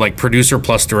it's kind of like producer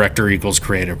plus director equals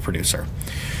creative producer.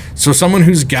 So someone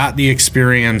who's got the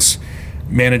experience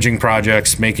managing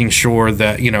projects, making sure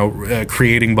that,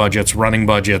 creating budgets, running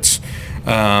budgets,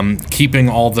 keeping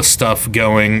all the stuff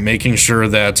going, making sure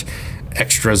that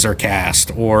extras are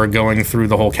cast, or going through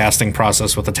the whole casting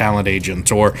process with a talent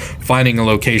agent, or finding a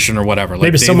location or whatever. Like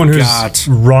maybe someone who's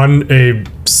run a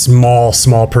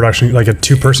small production, like a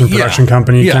 2-person production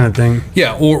company kind of thing.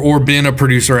 Yeah, or been a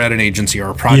producer at an agency, or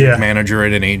a project manager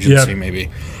at an agency, maybe.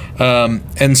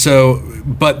 And so,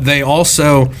 but they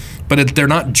also, they're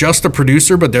not just a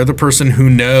producer, but they're the person who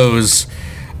knows,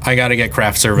 I got to get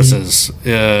craft services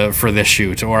for this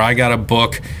shoot, or I got to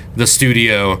book the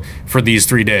studio for these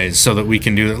 3 days so that we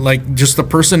can do it. Like, just the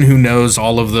person who knows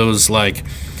all of those, like,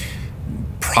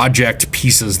 project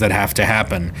pieces that have to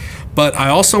happen. But I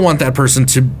also want that person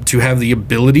to have the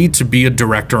ability to be a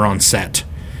director on set.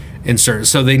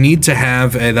 So they need to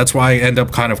have that's why I end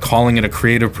up kind of calling it a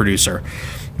creative producer,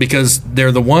 because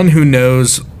they're the one who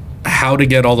knows how to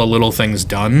get all the little things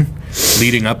done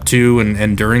leading up to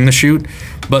and during the shoot,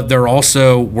 but they're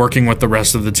also working with the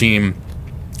rest of the team,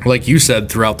 like you said,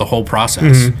 throughout the whole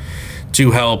process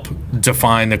to help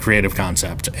define the creative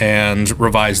concept and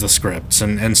revise the scripts.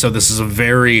 And so this is a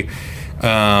very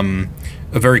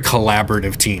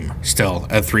collaborative team still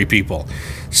at 3 people.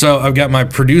 So I've got my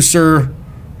producer,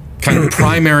 kind of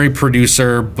primary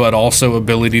producer, but also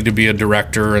ability to be a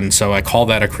director, and so I call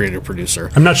that a creative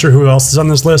producer. I'm not sure who else is on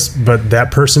this list, but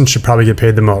that person should probably get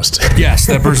paid the most. Yes,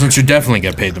 that person should definitely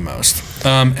get paid the most.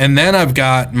 And then I've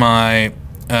got my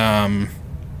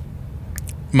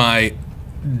my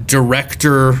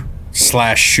director /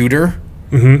 shooter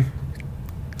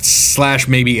 /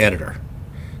 maybe editor.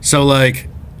 So like,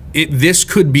 this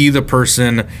could be the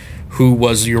person who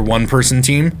was your 1-person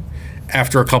team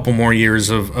after a couple more years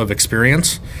of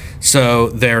experience. So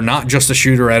they're not just a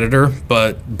shooter editor,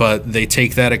 but they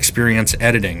take that experience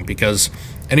editing, because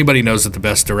anybody knows that the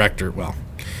best director, well,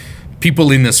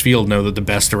 people in this field know that the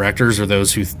best directors are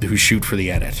those who shoot for the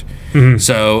edit.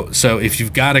 So if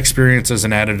you've got experience as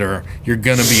an editor, you're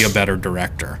going to be a better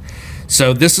director.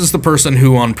 So this is the person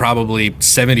who on probably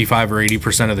 75 or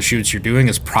 80% of the shoots you're doing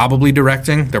is probably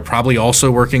directing. They're probably also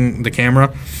working the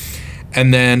camera.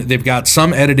 And then they've got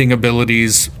some editing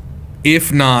abilities,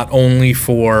 if not only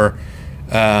for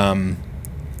how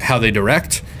they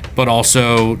direct, but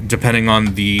also depending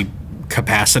on the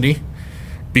capacity,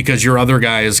 because your other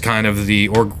guy is kind of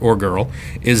or girl,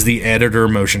 is the editor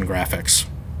motion graphics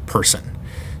person.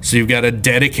 So you've got a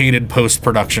dedicated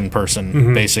post-production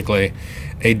person, basically,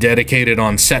 a dedicated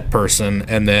on-set person,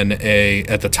 and then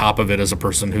at the top of it is a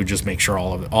person who just makes sure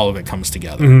all of it comes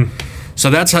together. So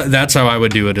that's how I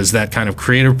would do it, is that kind of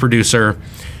creative producer,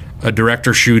 a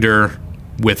director shooter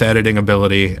with editing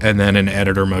ability, and then an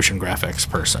editor motion graphics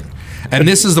person. And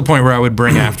this is the point where I would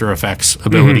bring After Effects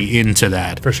ability into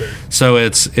that. For sure. So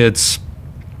it's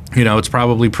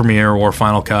probably Premiere or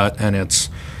Final Cut, and it's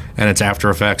After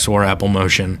Effects or Apple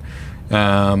Motion.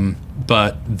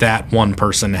 But that one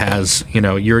person has,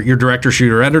 your director,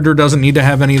 shooter, editor doesn't need to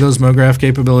have any of those MoGraph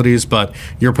capabilities, but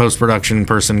your post-production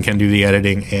person can do the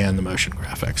editing and the motion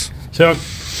graphics. So,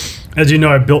 as you know,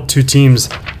 I built 2 teams,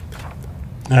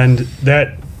 and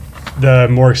the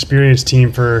more experienced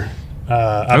team for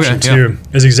option 2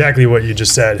 is exactly what you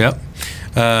just said.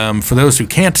 Yep. For those who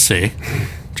can't see,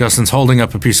 Justin's holding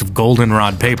up a piece of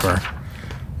goldenrod paper,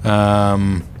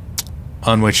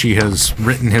 on which he has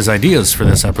written his ideas for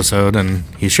this episode, and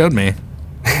he showed me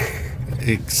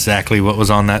exactly what was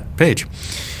on that page.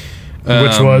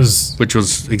 Which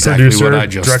was exactly producer, what I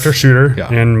just... director, shooter,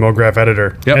 and MoGraph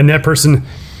editor. Yep. And that person,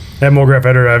 that MoGraph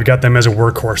editor, I've got them as a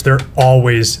workhorse. They're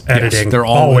always editing.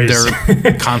 Yes,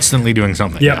 they're constantly doing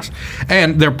something. Yep. Yes.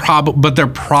 And they're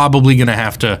probably going to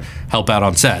have to help out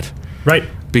on set. Right.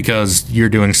 Because you're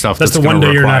doing stuff that's the one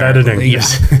day you're not editing.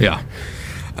 Yeah.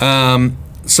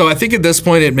 So I think at this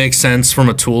point it makes sense from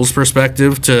a tools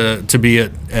perspective to be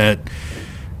at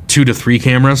 2 to 3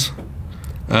 cameras.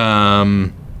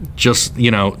 Just,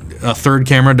 a third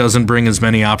camera doesn't bring as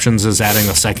many options as adding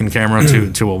a second camera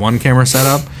to a 1-camera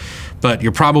setup. But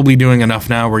you're probably doing enough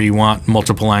now where you want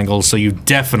multiple angles, so you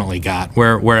definitely got,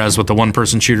 whereas with the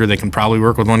 1-person shooter they can probably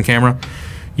work with 1 camera,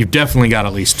 you've definitely got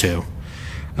at least 2.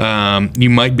 You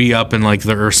might be up in like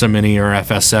the Ursa Mini or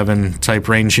FS7 type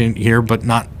range here, but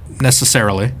not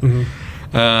necessarily.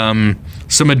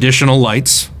 Some additional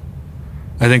lights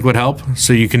I think would help,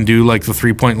 so you can do like the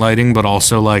 3-point lighting, but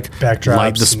also like backdrops,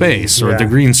 light the space or the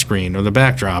green screen or the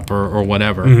backdrop or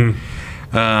whatever.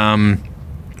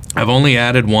 I've only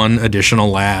added 1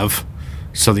 additional lav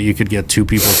so that you could get 2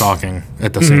 people talking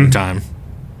at the same time.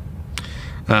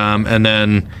 And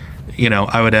then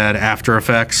I would add After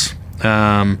Effects.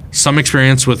 Some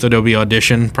experience with Adobe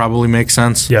Audition probably makes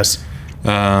sense. Yes.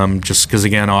 Just because,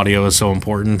 again, audio is so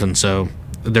important, and so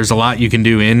there's a lot you can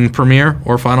do in Premiere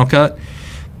or Final Cut,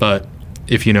 but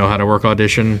if you know how to work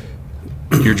Audition,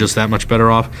 you're just that much better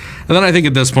off. And then I think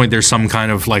at this point there's some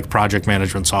kind of like project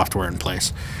management software in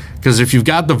place. Because if you've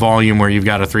got the volume where you've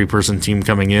got a 3-person team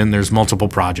coming in, there's multiple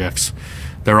projects.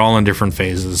 They're all in different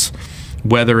phases.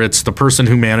 Whether it's the person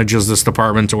who manages this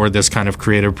department or this kind of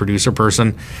creative producer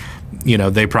person,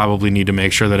 they probably need to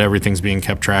make sure that everything's being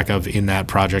kept track of in that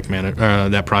project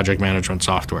management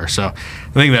software. So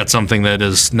I think that's something that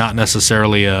is not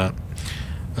necessarily a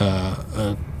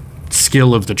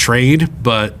skill of the trade,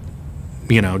 but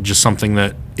just something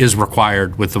that is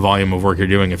required with the volume of work you're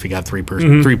doing if you got 3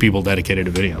 people dedicated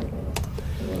to video.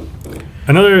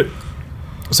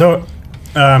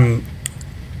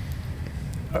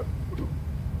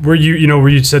 Where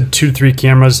you said 2 to 3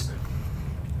 cameras,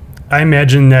 I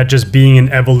imagine that just being an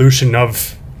evolution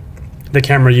of the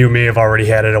camera you may have already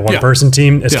had at a one-person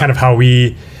team. It's kind of how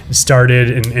we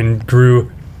started and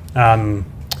grew. And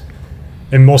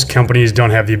most companies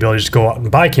don't have the ability to just go out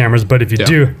and buy cameras, but if you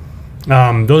do,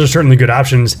 those are certainly good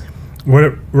options.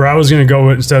 Where I was going to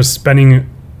go, instead of spending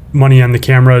money on the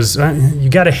cameras, you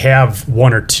got to have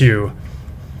 1 or 2.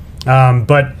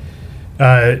 But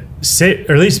say,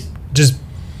 or at least just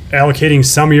allocating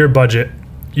some of your budget,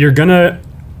 you're going to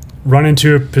run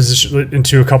into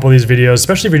a couple of these videos,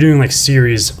 especially if you're doing like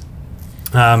series,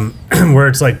 where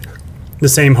it's like the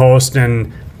same host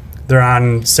and they're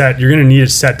on set. You're going to need a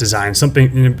set design.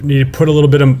 You need to put a little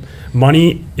bit of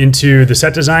money into the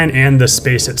set design and the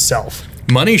space itself.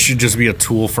 Money should just be a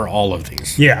tool for all of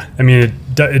these. Yeah, I mean,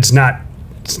 it's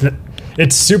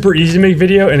super easy to make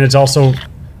video, and it's also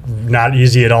not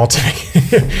easy at all to make.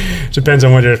 Depends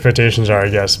on what your expectations are, I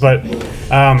guess. But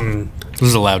this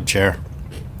is a loud chair.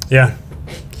 Yeah.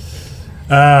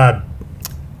 But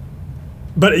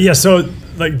yeah, so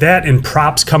like that and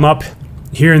props come up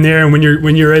here and there, and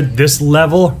when you're at this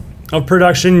level of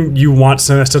production, you want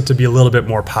some of that stuff to be a little bit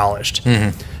more polished.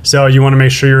 Mm-hmm. So you want to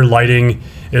make sure your lighting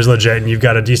is legit, and you've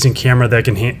got a decent camera that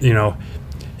can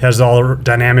has all the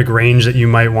dynamic range that you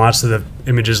might want, so the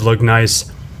images look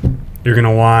nice. You're going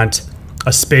to want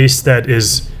a space that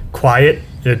is quiet.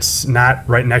 It's not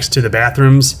right next to the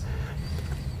bathrooms.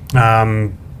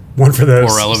 One for the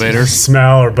elevators,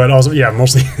 smell, but also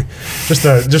mostly just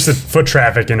the foot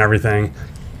traffic and everything,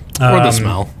 or the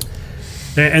smell,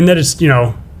 and that it's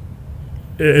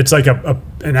it's like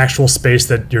an actual space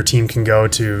that your team can go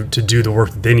to do the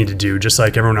work that they need to do, just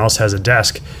like everyone else has a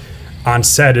desk. On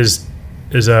set is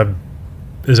a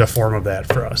form of that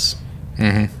for us.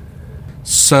 Mm-hmm.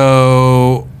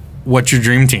 So, what's your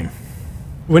dream team?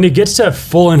 When it gets to a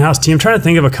full in-house team, I'm trying to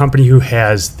think of a company who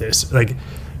has this. Like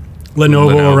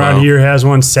Lenovo around here has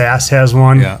one. SAS has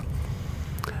one. Yeah.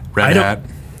 Red Hat.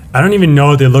 I don't even know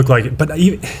what they look like, but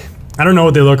I don't know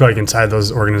what they look like inside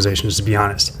those organizations, to be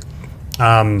honest.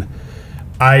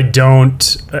 I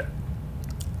don't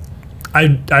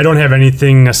have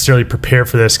anything necessarily prepared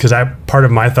for this, because part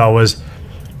of my thought was,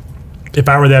 if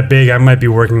I were that big, I might be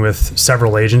working with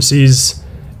several agencies,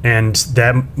 and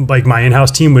that like my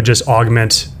in-house team would just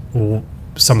augment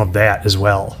some of that as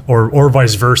well, or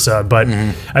vice versa. But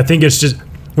I think it's just,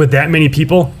 with that many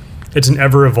people, it's an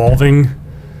ever-evolving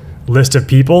list of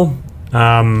people.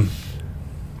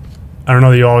 I don't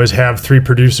know that you always have 3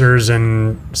 producers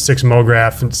and 6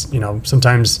 MoGraph, and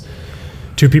sometimes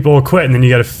 2 people will quit, and then you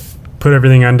got to put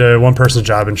everything onto one person's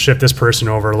job and shift this person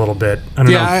over a little bit. I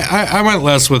don't know. I went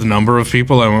less with number of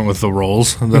people. I went with the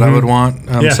roles that I would want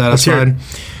satisfied.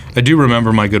 I do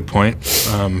remember my good point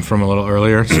from a little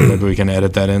earlier, so maybe we can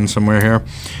edit that in somewhere here.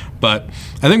 But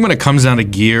I think when it comes down to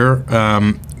gear,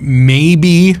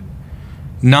 maybe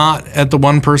not at the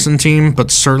 1-person team,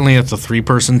 but certainly at the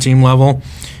 3-person team level,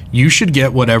 you should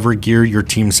get whatever gear your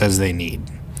team says they need.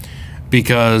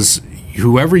 Because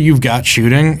whoever you've got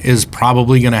shooting is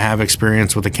probably going to have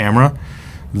experience with a camera.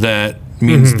 That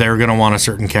means they're going to want a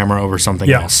certain camera over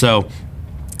something else. So,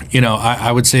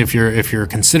 I would say if you're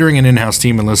considering an in-house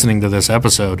team and listening to this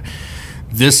episode,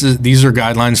 these are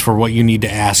guidelines for what you need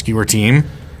to ask your team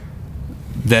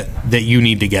that you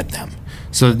need to get them.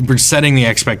 So we're setting the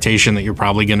expectation that you're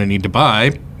probably going to need to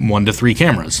buy 1 to 3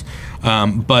 cameras.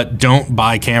 But don't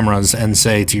buy cameras and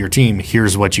say to your team,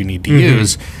 here's what you need to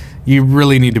use. You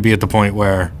really need to be at the point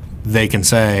where they can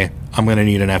say, I'm going to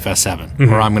need an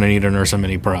FS7, or I'm going to need an Ursa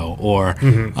Mini Pro, or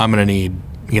I'm going to need,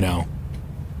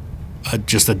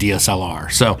 just a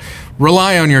DSLR. So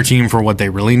rely on your team for what they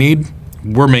really need.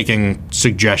 We're making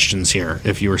suggestions here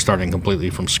if you were starting completely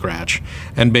from scratch,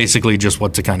 and basically just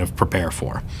what to kind of prepare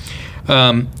for.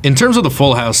 In terms of the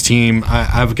full house team,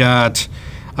 I've got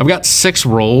 6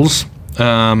 roles.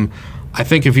 I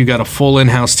think if you've got a full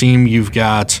in-house team, you've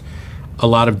got a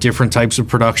lot of different types of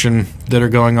production that are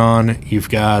going on. You've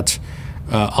got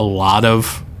a lot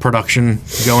of production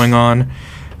going on.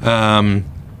 And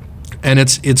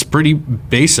it's pretty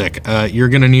basic. You're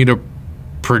going to need a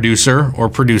producer or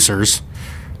producers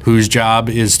whose job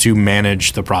is to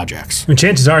manage the projects. And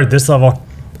chances are, at this level,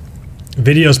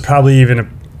 video is probably even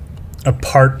a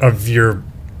part of your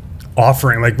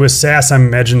offering. Like with SaaS, I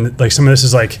imagine like some of this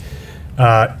is like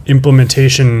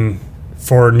implementation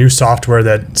for new software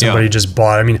that somebody just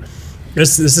bought. I mean,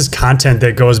 this is content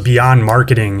that goes beyond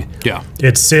marketing. Yeah,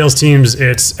 it's sales teams,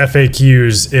 it's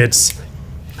FAQs, it's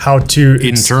how to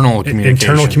internal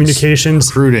communications,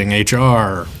 recruiting,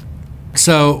 HR.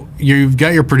 So you've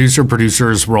got your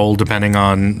producer's role depending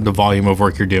on the volume of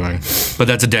work you're doing, but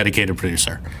that's a dedicated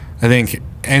producer. I think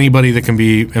anybody that can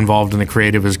be involved in the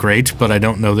creative is great, but I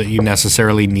don't know that you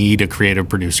necessarily need a creative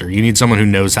producer. You need someone who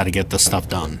knows how to get this stuff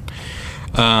done.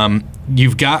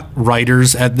 You've got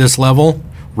writers at this level,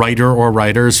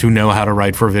 writers who know how to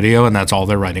write for video, and that's all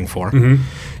they're writing for. Mm-hmm.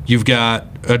 You've got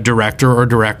a director or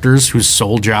directors whose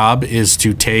sole job is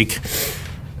to take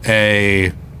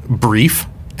a brief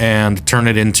and turn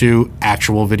it into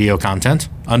actual video content,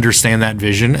 understand that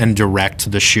vision, and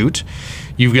direct the shoot.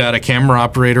 You've got a camera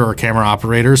operator or camera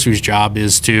operators whose job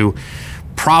is to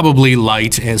probably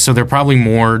light, and so they're probably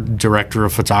more director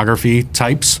of photography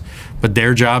types, but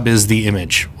their job is the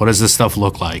image. What does this stuff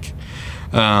look like?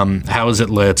 How is it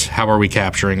lit? How are we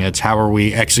capturing it? How are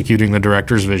we executing the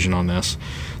director's vision on this?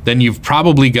 Then you've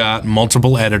probably got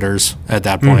multiple editors at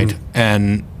that point,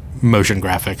 and motion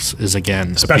graphics is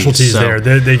again specialties. So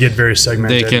there they get very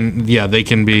segmented. They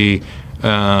can be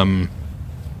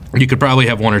you could probably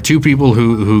have one or two people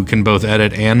who can both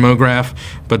edit and MoGraph,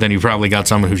 but then you've probably got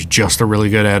someone who's just a really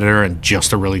good editor and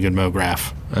just a really good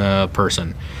MoGraph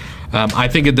person. I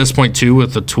think at this point too,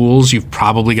 with the tools, you've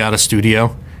probably got a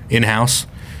studio in-house.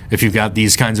 If you've got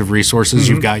these kinds of resources,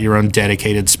 you've got your own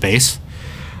dedicated space.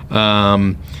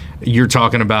 You're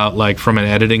talking about, like, from an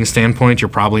editing standpoint, you're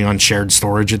probably on shared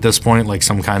storage at this point, like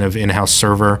some kind of in-house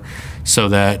server, so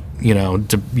that, you know,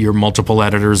 your multiple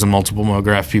editors and multiple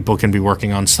MoGraph people can be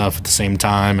working on stuff at the same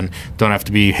time and don't have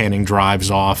to be handing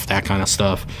drives off, that kind of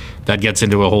stuff. That gets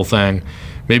into a whole thing.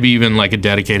 Maybe even like a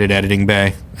dedicated editing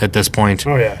bay at this point.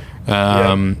 Oh, yeah.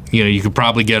 You know, you could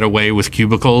probably get away with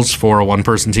cubicles for a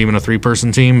one-person team and a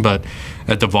three-person team, but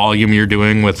at the volume you're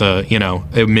doing with a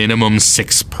minimum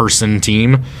 6-person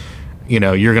team, you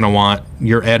know, you're going to want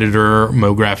your editor,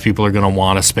 MoGraph people are going to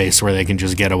want a space where they can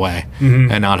just get away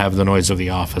and not have the noise of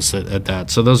the office at that.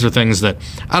 So those are things that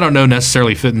I don't know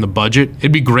necessarily fit in the budget.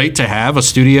 It'd be great to have a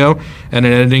studio and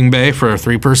an editing bay for a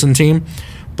 3-person team,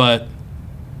 but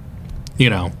you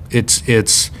know,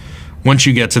 it's once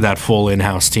you get to that full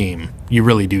in-house team, you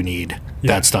really do need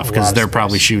that stuff, because they're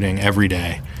probably shooting every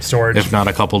day, storage, if not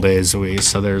a couple days a week.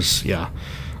 So there's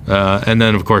and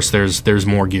then of course there's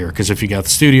more gear, because if you got the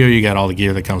studio, you got all the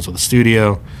gear that comes with the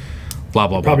studio. Blah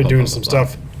blah. Probably blah, doing blah, some blah,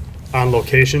 stuff on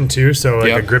location too. So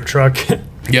like a grip truck.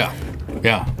 Yeah.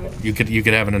 You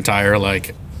could have an entire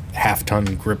like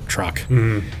half-ton grip truck.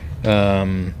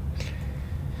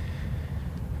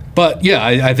 But yeah,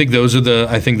 I think those are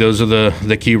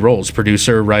the key roles: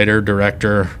 producer, writer,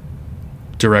 director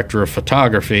of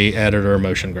photography, editor,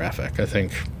 motion graphic. I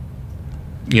think,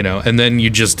 you know, and then you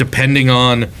just, depending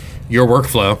on your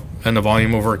workflow and the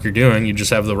volume of work you're doing, you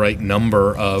just have the right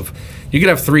number of. You could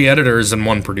have 3 editors and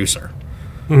 1 producer.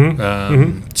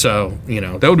 So you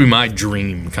know, that would be my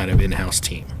dream kind of in-house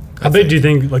team. How big do you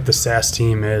think like the SaaS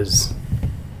team is?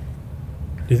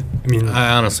 I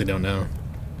honestly don't know.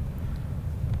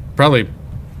 Probably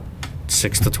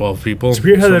 6 to 12 people. It's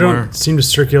weird how they don't seem to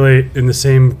circulate in the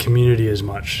same community as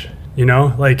much. You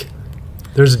know, like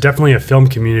there's definitely a film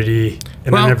community,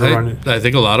 and I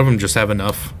think a lot of them just have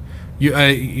enough.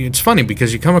 It's funny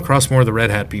because you come across more of the red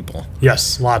hat people.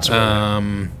 Yes, lots of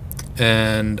them.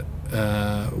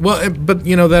 But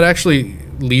you know, that actually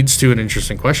leads to an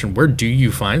interesting question: where do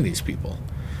you find these people?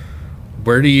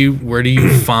 Where do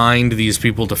you find these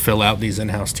people to fill out these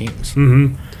in-house teams?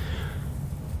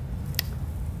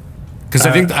 Because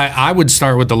I think I would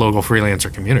start with the local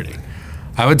freelancer community.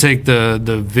 I would take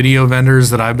the video vendors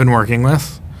that I've been working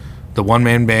with, the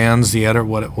one-man bands, the editor,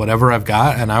 whatever I've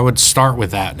got, and I would start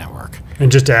with that network.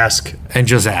 And just ask.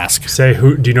 Say,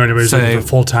 who do you know anybody who's looking for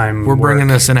full-time We're work? bringing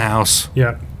this in-house.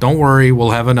 Yeah. Don't worry,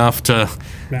 we'll have enough to,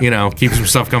 keep some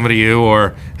stuff coming to you.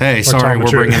 Or, hey, sorry,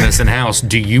 we're bringing this in-house.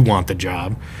 Do you want the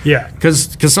job? Yeah.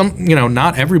 Because some,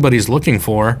 not everybody's looking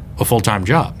for a full-time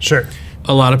job. Sure.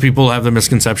 A lot of people have the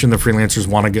misconception that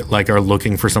freelancers are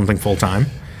looking for something full-time.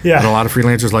 Yeah. And a lot of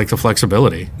freelancers like the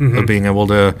flexibility of being able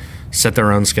to set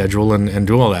their own schedule and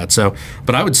do all that. So,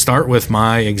 but I would start with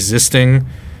my existing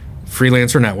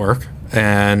freelancer network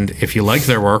And if you like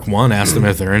their work, one, ask them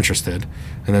if they're interested.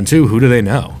 And then two, who do they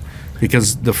know?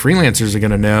 Because the freelancers are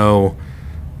going to know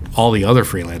all the other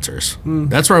freelancers.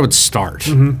 That's where I would start.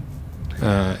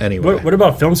 Anyway. What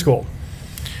about film school?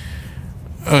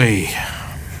 Oy.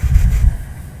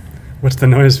 What's the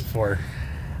noise for?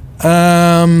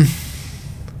 I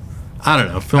don't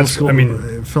know. Film school. I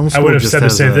mean, film school I would have said the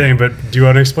same thing, but do you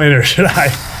want to explain it or should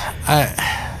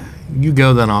I? You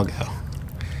go, then I'll go.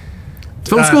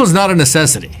 Film school is not a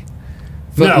necessity.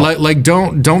 But No.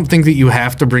 Don't think that you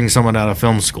have to bring someone out of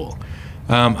film school.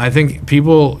 I think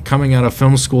people coming out of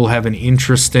film school have an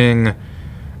interesting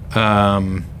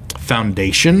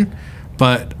foundation,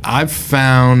 but I've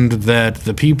found that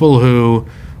the people who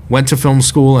went to film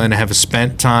school and have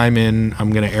spent time in,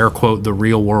 I'm going to air quote, the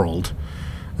real world,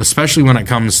 especially when it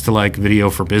comes to like video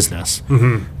for business.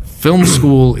 Film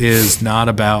school is not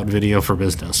about video for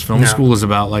business. Film school is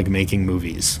about like making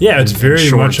movies. Yeah, it's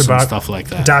very much about stuff like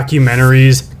that.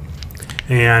 Documentaries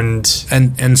and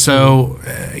so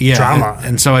drama.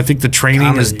 And so I think the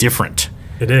training is Comedy. different.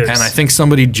 It is. And I think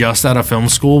somebody just out of film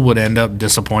school would end up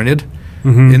disappointed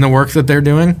in the work that they're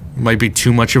doing. Might be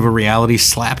too much of a reality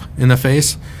slap in the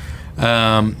face.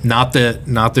 Not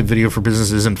that video for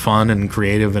business isn't fun and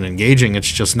creative and engaging.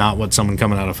 It's just not what someone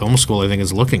coming out of film school, I think,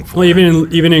 is looking for. Well,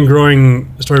 even in growing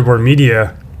storyboard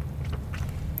media,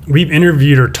 we've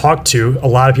interviewed or talked to a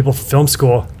lot of people from film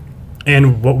school,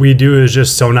 and what we do is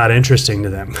just so not interesting to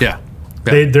them. Yeah.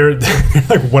 They're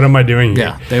like, what am I doing here?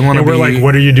 Yeah, they want to And we're be- like,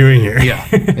 what are you doing here?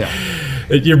 Yeah.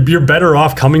 You're better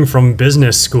off coming from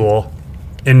business school,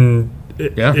 and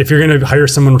if you're going to hire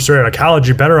someone straight out of college,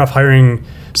 you're better off hiring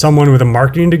someone with a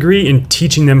marketing degree and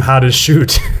teaching them how to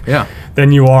shoot Yeah.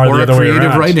 than you are Or the a other way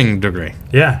creative around. writing degree.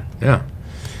 Yeah. Yeah.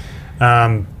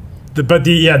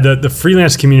 The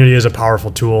freelance community is a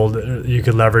powerful tool that you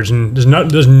could leverage, and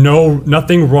there's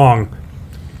nothing wrong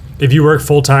if you work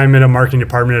full time in a marketing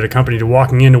department at a company to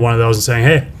walking into one of those and saying,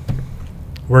 "Hey,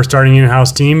 we're starting an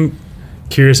in-house team.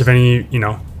 Curious if any,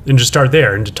 and just start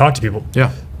there and to talk to people.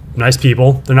 Yeah. Nice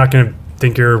people. They're not going to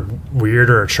think you're weird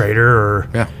or a traitor or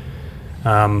Yeah.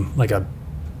 like a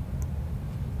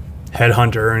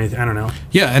headhunter or anything. I don't know.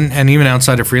 Yeah, and even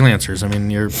outside of freelancers, I mean,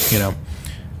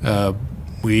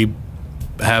 we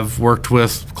have worked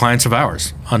with clients of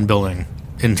ours on building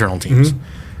internal teams.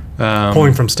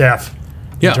 Pulling from staff.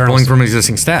 Yeah, internal pulling staff. from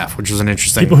existing staff, which is an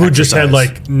interesting People who just had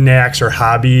exercise. like knacks or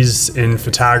hobbies in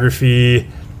photography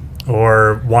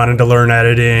or wanted to learn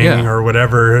editing Yeah. or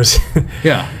whatever.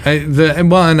 Yeah,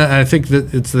 and I think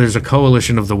that there's a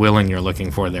coalition of the willing you're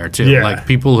looking for there too. Yeah. Like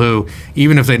people who,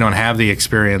 even if they don't have the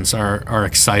experience, are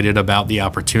excited about the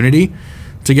opportunity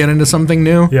to get into something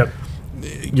new. Yep.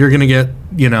 You're going to get,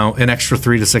 an extra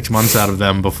 3 to 6 months out of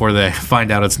them before they find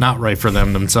out it's not right for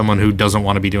them than someone who doesn't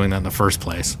want to be doing that in the first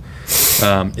place.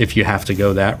 If you have to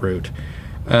go that route.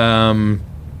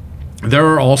 There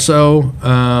are also,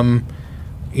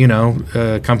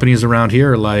 companies around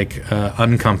here like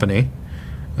Uncompany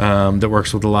that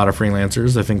works with a lot of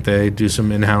freelancers. I think they do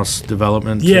some in-house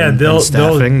development and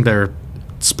staffing. They're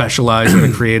specialized in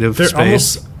the creative They're space.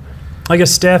 almost like a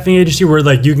staffing agency where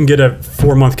like you can get a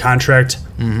 4-month contract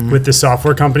with the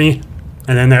software company,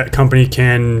 and then that company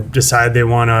can decide they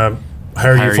want to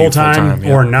hire you full time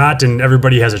yeah. or not, and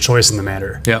everybody has a choice in the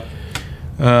matter. Yep.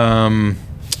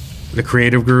 The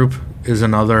creative group is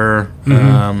another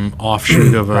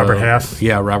offshoot of Robert Half.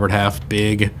 Yeah, Robert Half,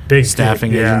 big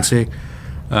staffing yeah. agency.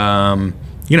 And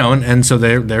so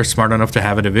they're smart enough to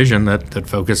have a division that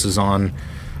focuses on,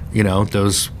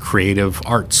 those creative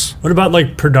arts. What about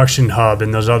like Production Hub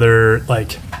and those other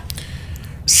like?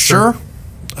 Sure.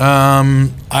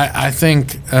 I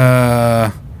think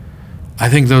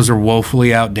those are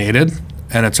woefully outdated,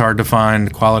 and it's hard to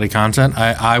find quality content.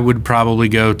 I would probably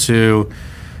go to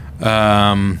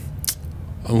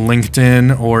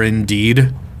LinkedIn or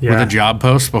Indeed with a job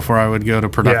post before I would go to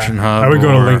Production Hub. I would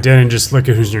go to LinkedIn and just look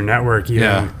at who's in your network.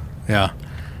 Even. Yeah.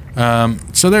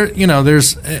 So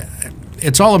there's.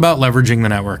 It's all about leveraging the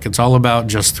network. It's all about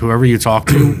just whoever you talk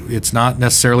to. It's not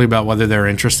necessarily about whether they're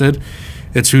interested.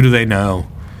 It's who do they know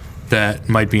that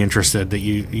might be interested that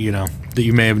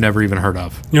you may have never even heard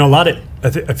of. I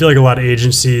feel like a lot of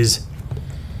agencies,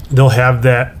 they'll have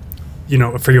that,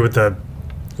 I forget what the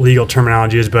legal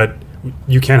terminology is, but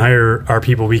you can't hire our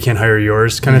people, we can't hire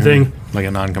yours kind of thing. Like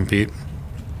a non-compete.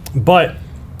 But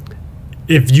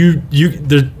if you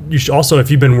should also,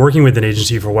 if you've been working with an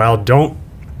agency for a while, don't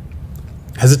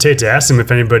hesitate to ask them if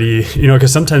anybody,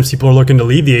 because sometimes people are looking to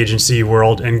leave the agency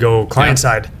world and go client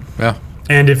side. Yeah.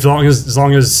 And as long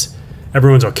as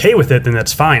everyone's okay with it, then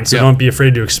that's fine. So don't be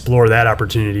afraid to explore that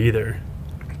opportunity either.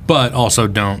 but also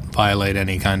don't violate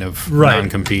any kind of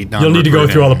non-compete. You'll need to go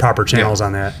through all the proper channels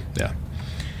on that. Yeah.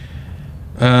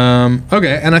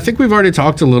 Okay, and I think we've already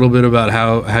talked a little bit about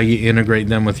how you integrate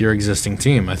them with your existing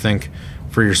team. I think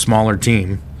for your smaller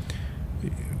team,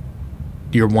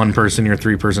 your 1-person, your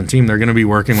 3-person team, they're going to be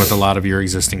working with a lot of your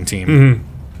existing team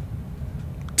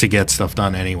to get stuff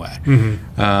done anyway.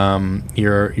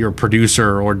 Your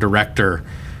producer or director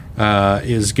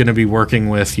is going to be working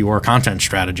with your content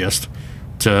strategist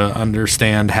to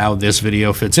understand how this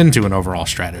video fits into an overall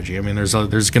strategy. I mean, there's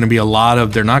going to be a lot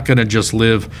of, they're not going to just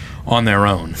live on their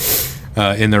own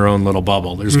in their own little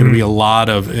bubble. There's going to be a lot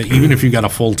of, even if you got a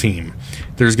full team,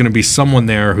 there's going to be someone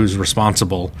there who's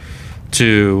responsible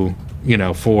to,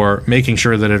 for making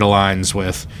sure that it aligns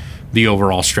with the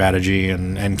overall strategy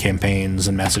and campaigns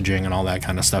and messaging and all that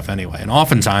kind of stuff anyway. And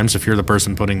oftentimes, if you're the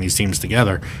person putting these teams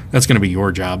together, that's going to be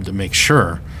your job to make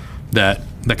sure that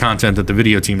the content that the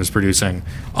video team is producing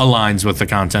aligns with the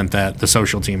content that the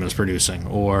social team is producing,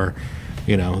 or,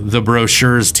 the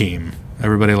brochures team.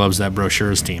 Everybody loves that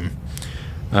brochures team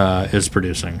is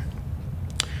producing.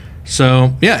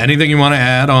 So, yeah, anything you want to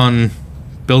add on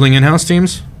building in-house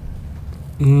teams?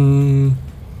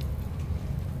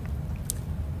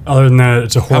 Other than that,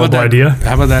 it's a horrible idea.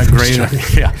 How about that great?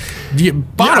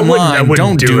 Bottom line,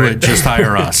 don't do it. Just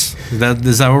hire us.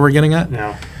 Is that what we're getting at?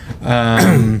 No.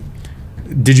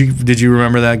 Did you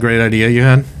remember that great idea you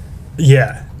had?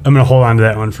 Yeah, I'm gonna hold on to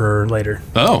that one for later.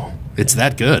 Oh, it's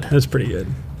that good. That's pretty good.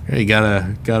 You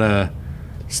gotta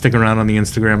stick around on the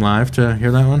Instagram Live to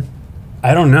hear that one.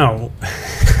 I don't know.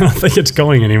 I don't think it's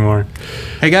going anymore.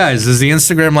 Hey guys, is the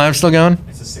Instagram Live still going?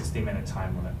 It's a 60-minute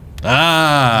time limit.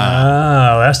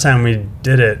 Last time we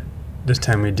did it. This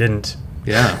time we didn't.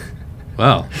 Yeah.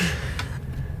 Well,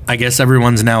 I guess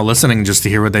everyone's now listening just to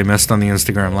hear what they missed on the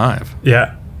Instagram Live.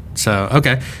 Yeah. So,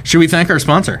 okay. Should we thank our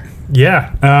sponsor?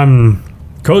 Yeah.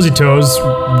 Cozy Toes,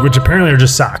 which apparently are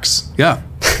just socks. Yeah.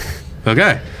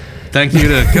 Okay. Thank you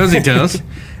to Cozy Toes.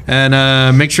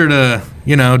 And make sure to,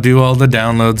 do all the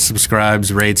downloads,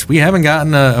 subscribes, rates. We haven't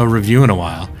gotten a review in a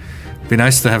while. It'd be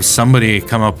nice to have somebody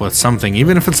come up with something,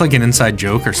 even if it's like an inside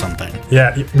joke or something.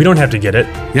 Yeah, we don't have to get it.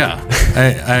 Yeah.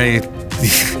 I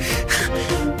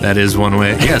that is one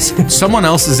way. Yes, someone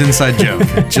else's inside joke.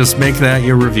 Just make that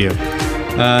your review.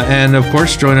 And, of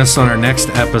course, join us on our next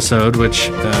episode, which,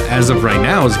 as of right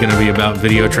now, is going to be about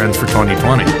video trends for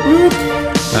 2020.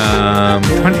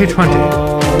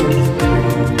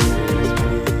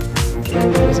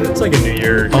 2020. It's like a New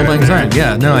Year. All Lang Syne.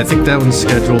 Yeah, no, I think that one's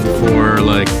scheduled for,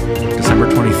 December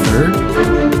 23rd.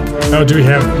 Oh, we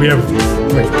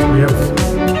have,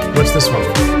 what's this one?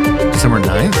 December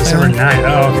 9th? December 9th.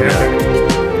 Oh, okay.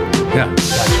 Yeah.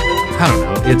 I don't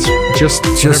know. It's just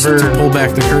to pull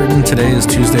back the curtain. Today is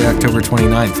Tuesday, October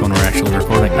 29th when we're actually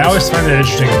recording this. I always find that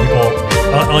interesting. People,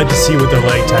 I like to see what their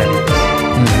lag time is.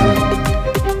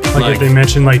 Like if they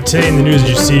mention, today in the news,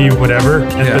 did you see whatever?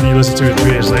 And then you listen to it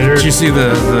 3 days later. Did you see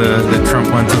the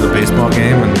Trump went to the baseball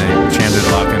game and they chanted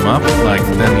lock him up?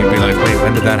 Then you'd be like, wait,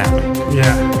 when did that happen?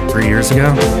 Yeah. 3 years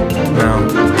ago? No,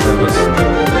 that was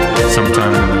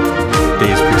sometime in the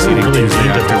days preceding Tuesday,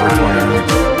 October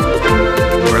 29th.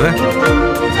 Were they?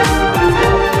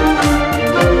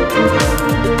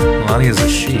 Melania's a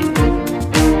she.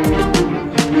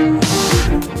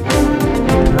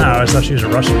 I always thought she was a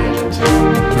Russian agent.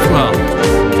 Well,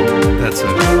 that's a